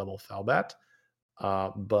and I got the double Felbat.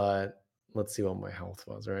 But let's see what my health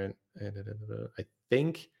was, right? I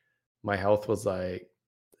think my health was like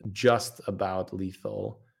just about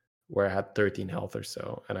lethal, where I had 13 health or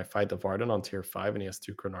so. And I fight the Varden on tier 5 and he has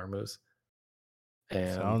 2 Chronormus.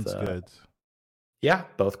 And sounds good. Yeah,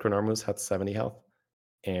 both Chronormus had 70 health.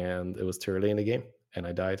 And it was too early in the game. And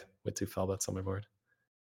I died with 2 Felbats on my board.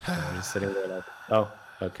 And I'm just sitting there like, oh,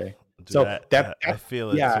 okay. Dude, so that I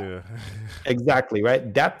feel it too. Exactly,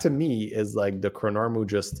 right? That to me is like the Chronormu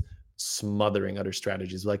just smothering other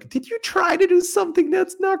strategies. Like, did you try to do something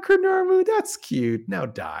that's not Chronormu? That's cute. Now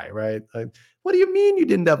die, right? Like, what do you mean you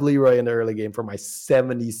didn't have Leroy in the early game for my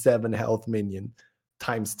 77 health minion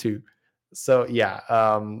times 2? So yeah,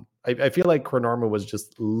 I feel like Chronormu was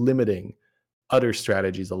just limiting other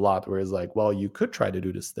strategies a lot, whereas like, well, you could try to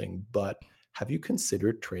do this thing, but have you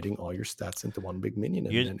considered trading all your stats into one big minion?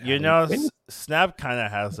 Snap kind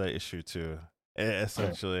of has that issue too,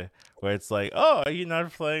 essentially, where it's like, oh, are you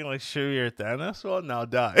not playing like Shuri or Thanos? Well, now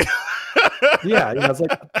die. Yeah, it's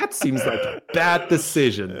like, that seems like a bad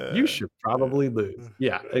decision. You should probably lose.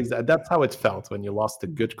 Yeah, exactly. That's how it felt when you lost the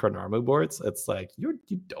good Chronormu boards. It's like, you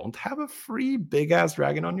don't have a free big ass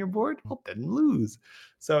dragon on your board. Well, then lose.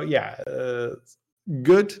 So yeah,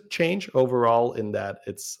 good change overall in that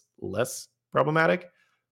it's less problematic.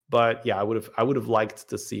 But yeah, I would have liked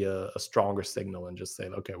to see a stronger signal and just say,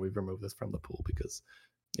 okay, we've removed this from the pool because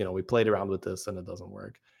we played around with this and it doesn't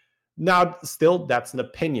work. Now, still, that's an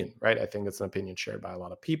opinion, right? I think it's an opinion shared by a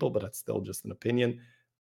lot of people, but it's still just an opinion.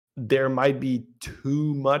 There might be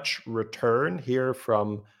too much return here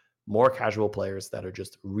from more casual players that are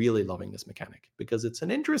just really loving this mechanic, because it's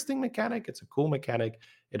an interesting mechanic. It's a cool mechanic.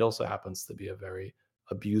 It also happens to be a very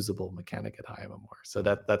abusable mechanic at high MMR. So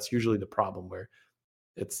that's usually the problem, where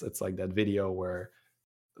it's like that video where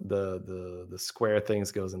the square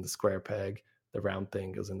things goes in the square peg, the round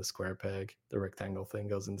thing goes in the square peg, the rectangle thing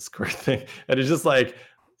goes in the square thing, and it's just like,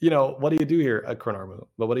 what do you do here? A Chronormu.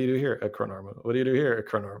 But what do you do here? A Chronormu. What do you do here? A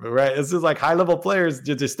Chronormu, right? It's just like high level players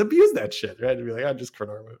just abuse that shit, right? And be like, I'm just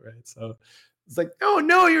Chronormu, right? So it's like,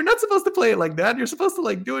 no, you're not supposed to play it like that. You're supposed to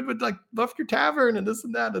like do it with like buff your tavern and this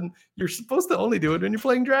and that, and you're supposed to only do it when you're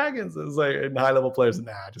playing dragons. It's like, and high level players,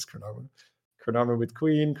 just Chronormu. Chronormu with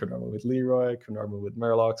Queen, Chronormu with Leroy, Chronormu with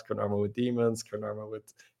Murlocs, Chronormu with Demons, Chronormu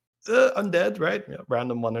with Undead, right?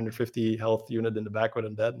 Random 150 health unit in the back with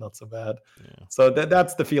Undead, not so bad. Yeah. So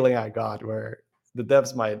that's the feeling I got, where the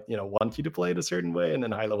devs might, want you to play it a certain way, and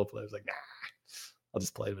then high level players like, nah, I'll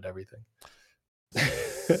just play it with everything.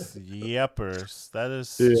 Yepers. That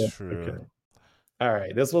is Yeah. true. Okay. All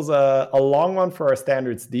right. This was a long one for our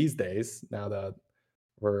standards these days. Now that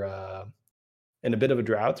we're in a bit of a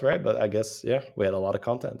drought, right? But I guess we had a lot of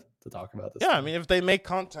content to talk about this Yeah, I time. mean, if they make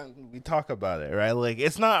content, we talk about it, right? Like,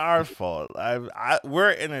 it's not our fault.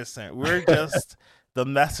 We're innocent. We're just the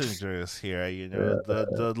messengers here. You know,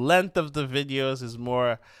 the length of the videos is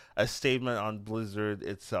more a statement on Blizzard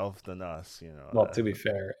itself than us. You know, Well, to be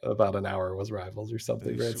fair, about an hour was Rivals or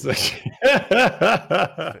something, right? So,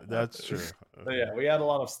 that's true. so yeah, we had a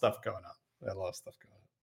lot of stuff going on.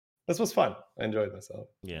 This was fun. I enjoyed myself.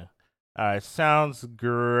 Yeah. All right, sounds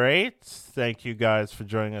great. Thank you guys for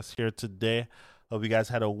joining us here today. Hope you guys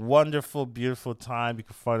had a wonderful, beautiful time. You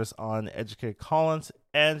can find us on Educated Collins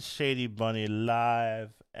and Shady Bunny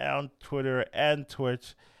live on Twitter and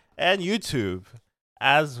Twitch and YouTube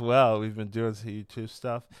as well. We've been doing some YouTube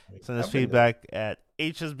stuff. Send us feedback at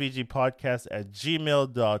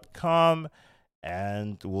hsbgpodcast@gmail.com,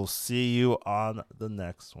 and we'll see you on the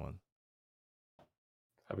next one.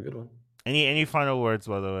 Have a good one. Any final words,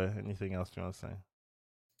 by the way? Anything else you want to say?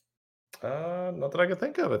 Not that I can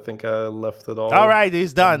think of. I think I left it all. All right,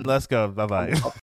 he's done. Let's go. Bye-bye.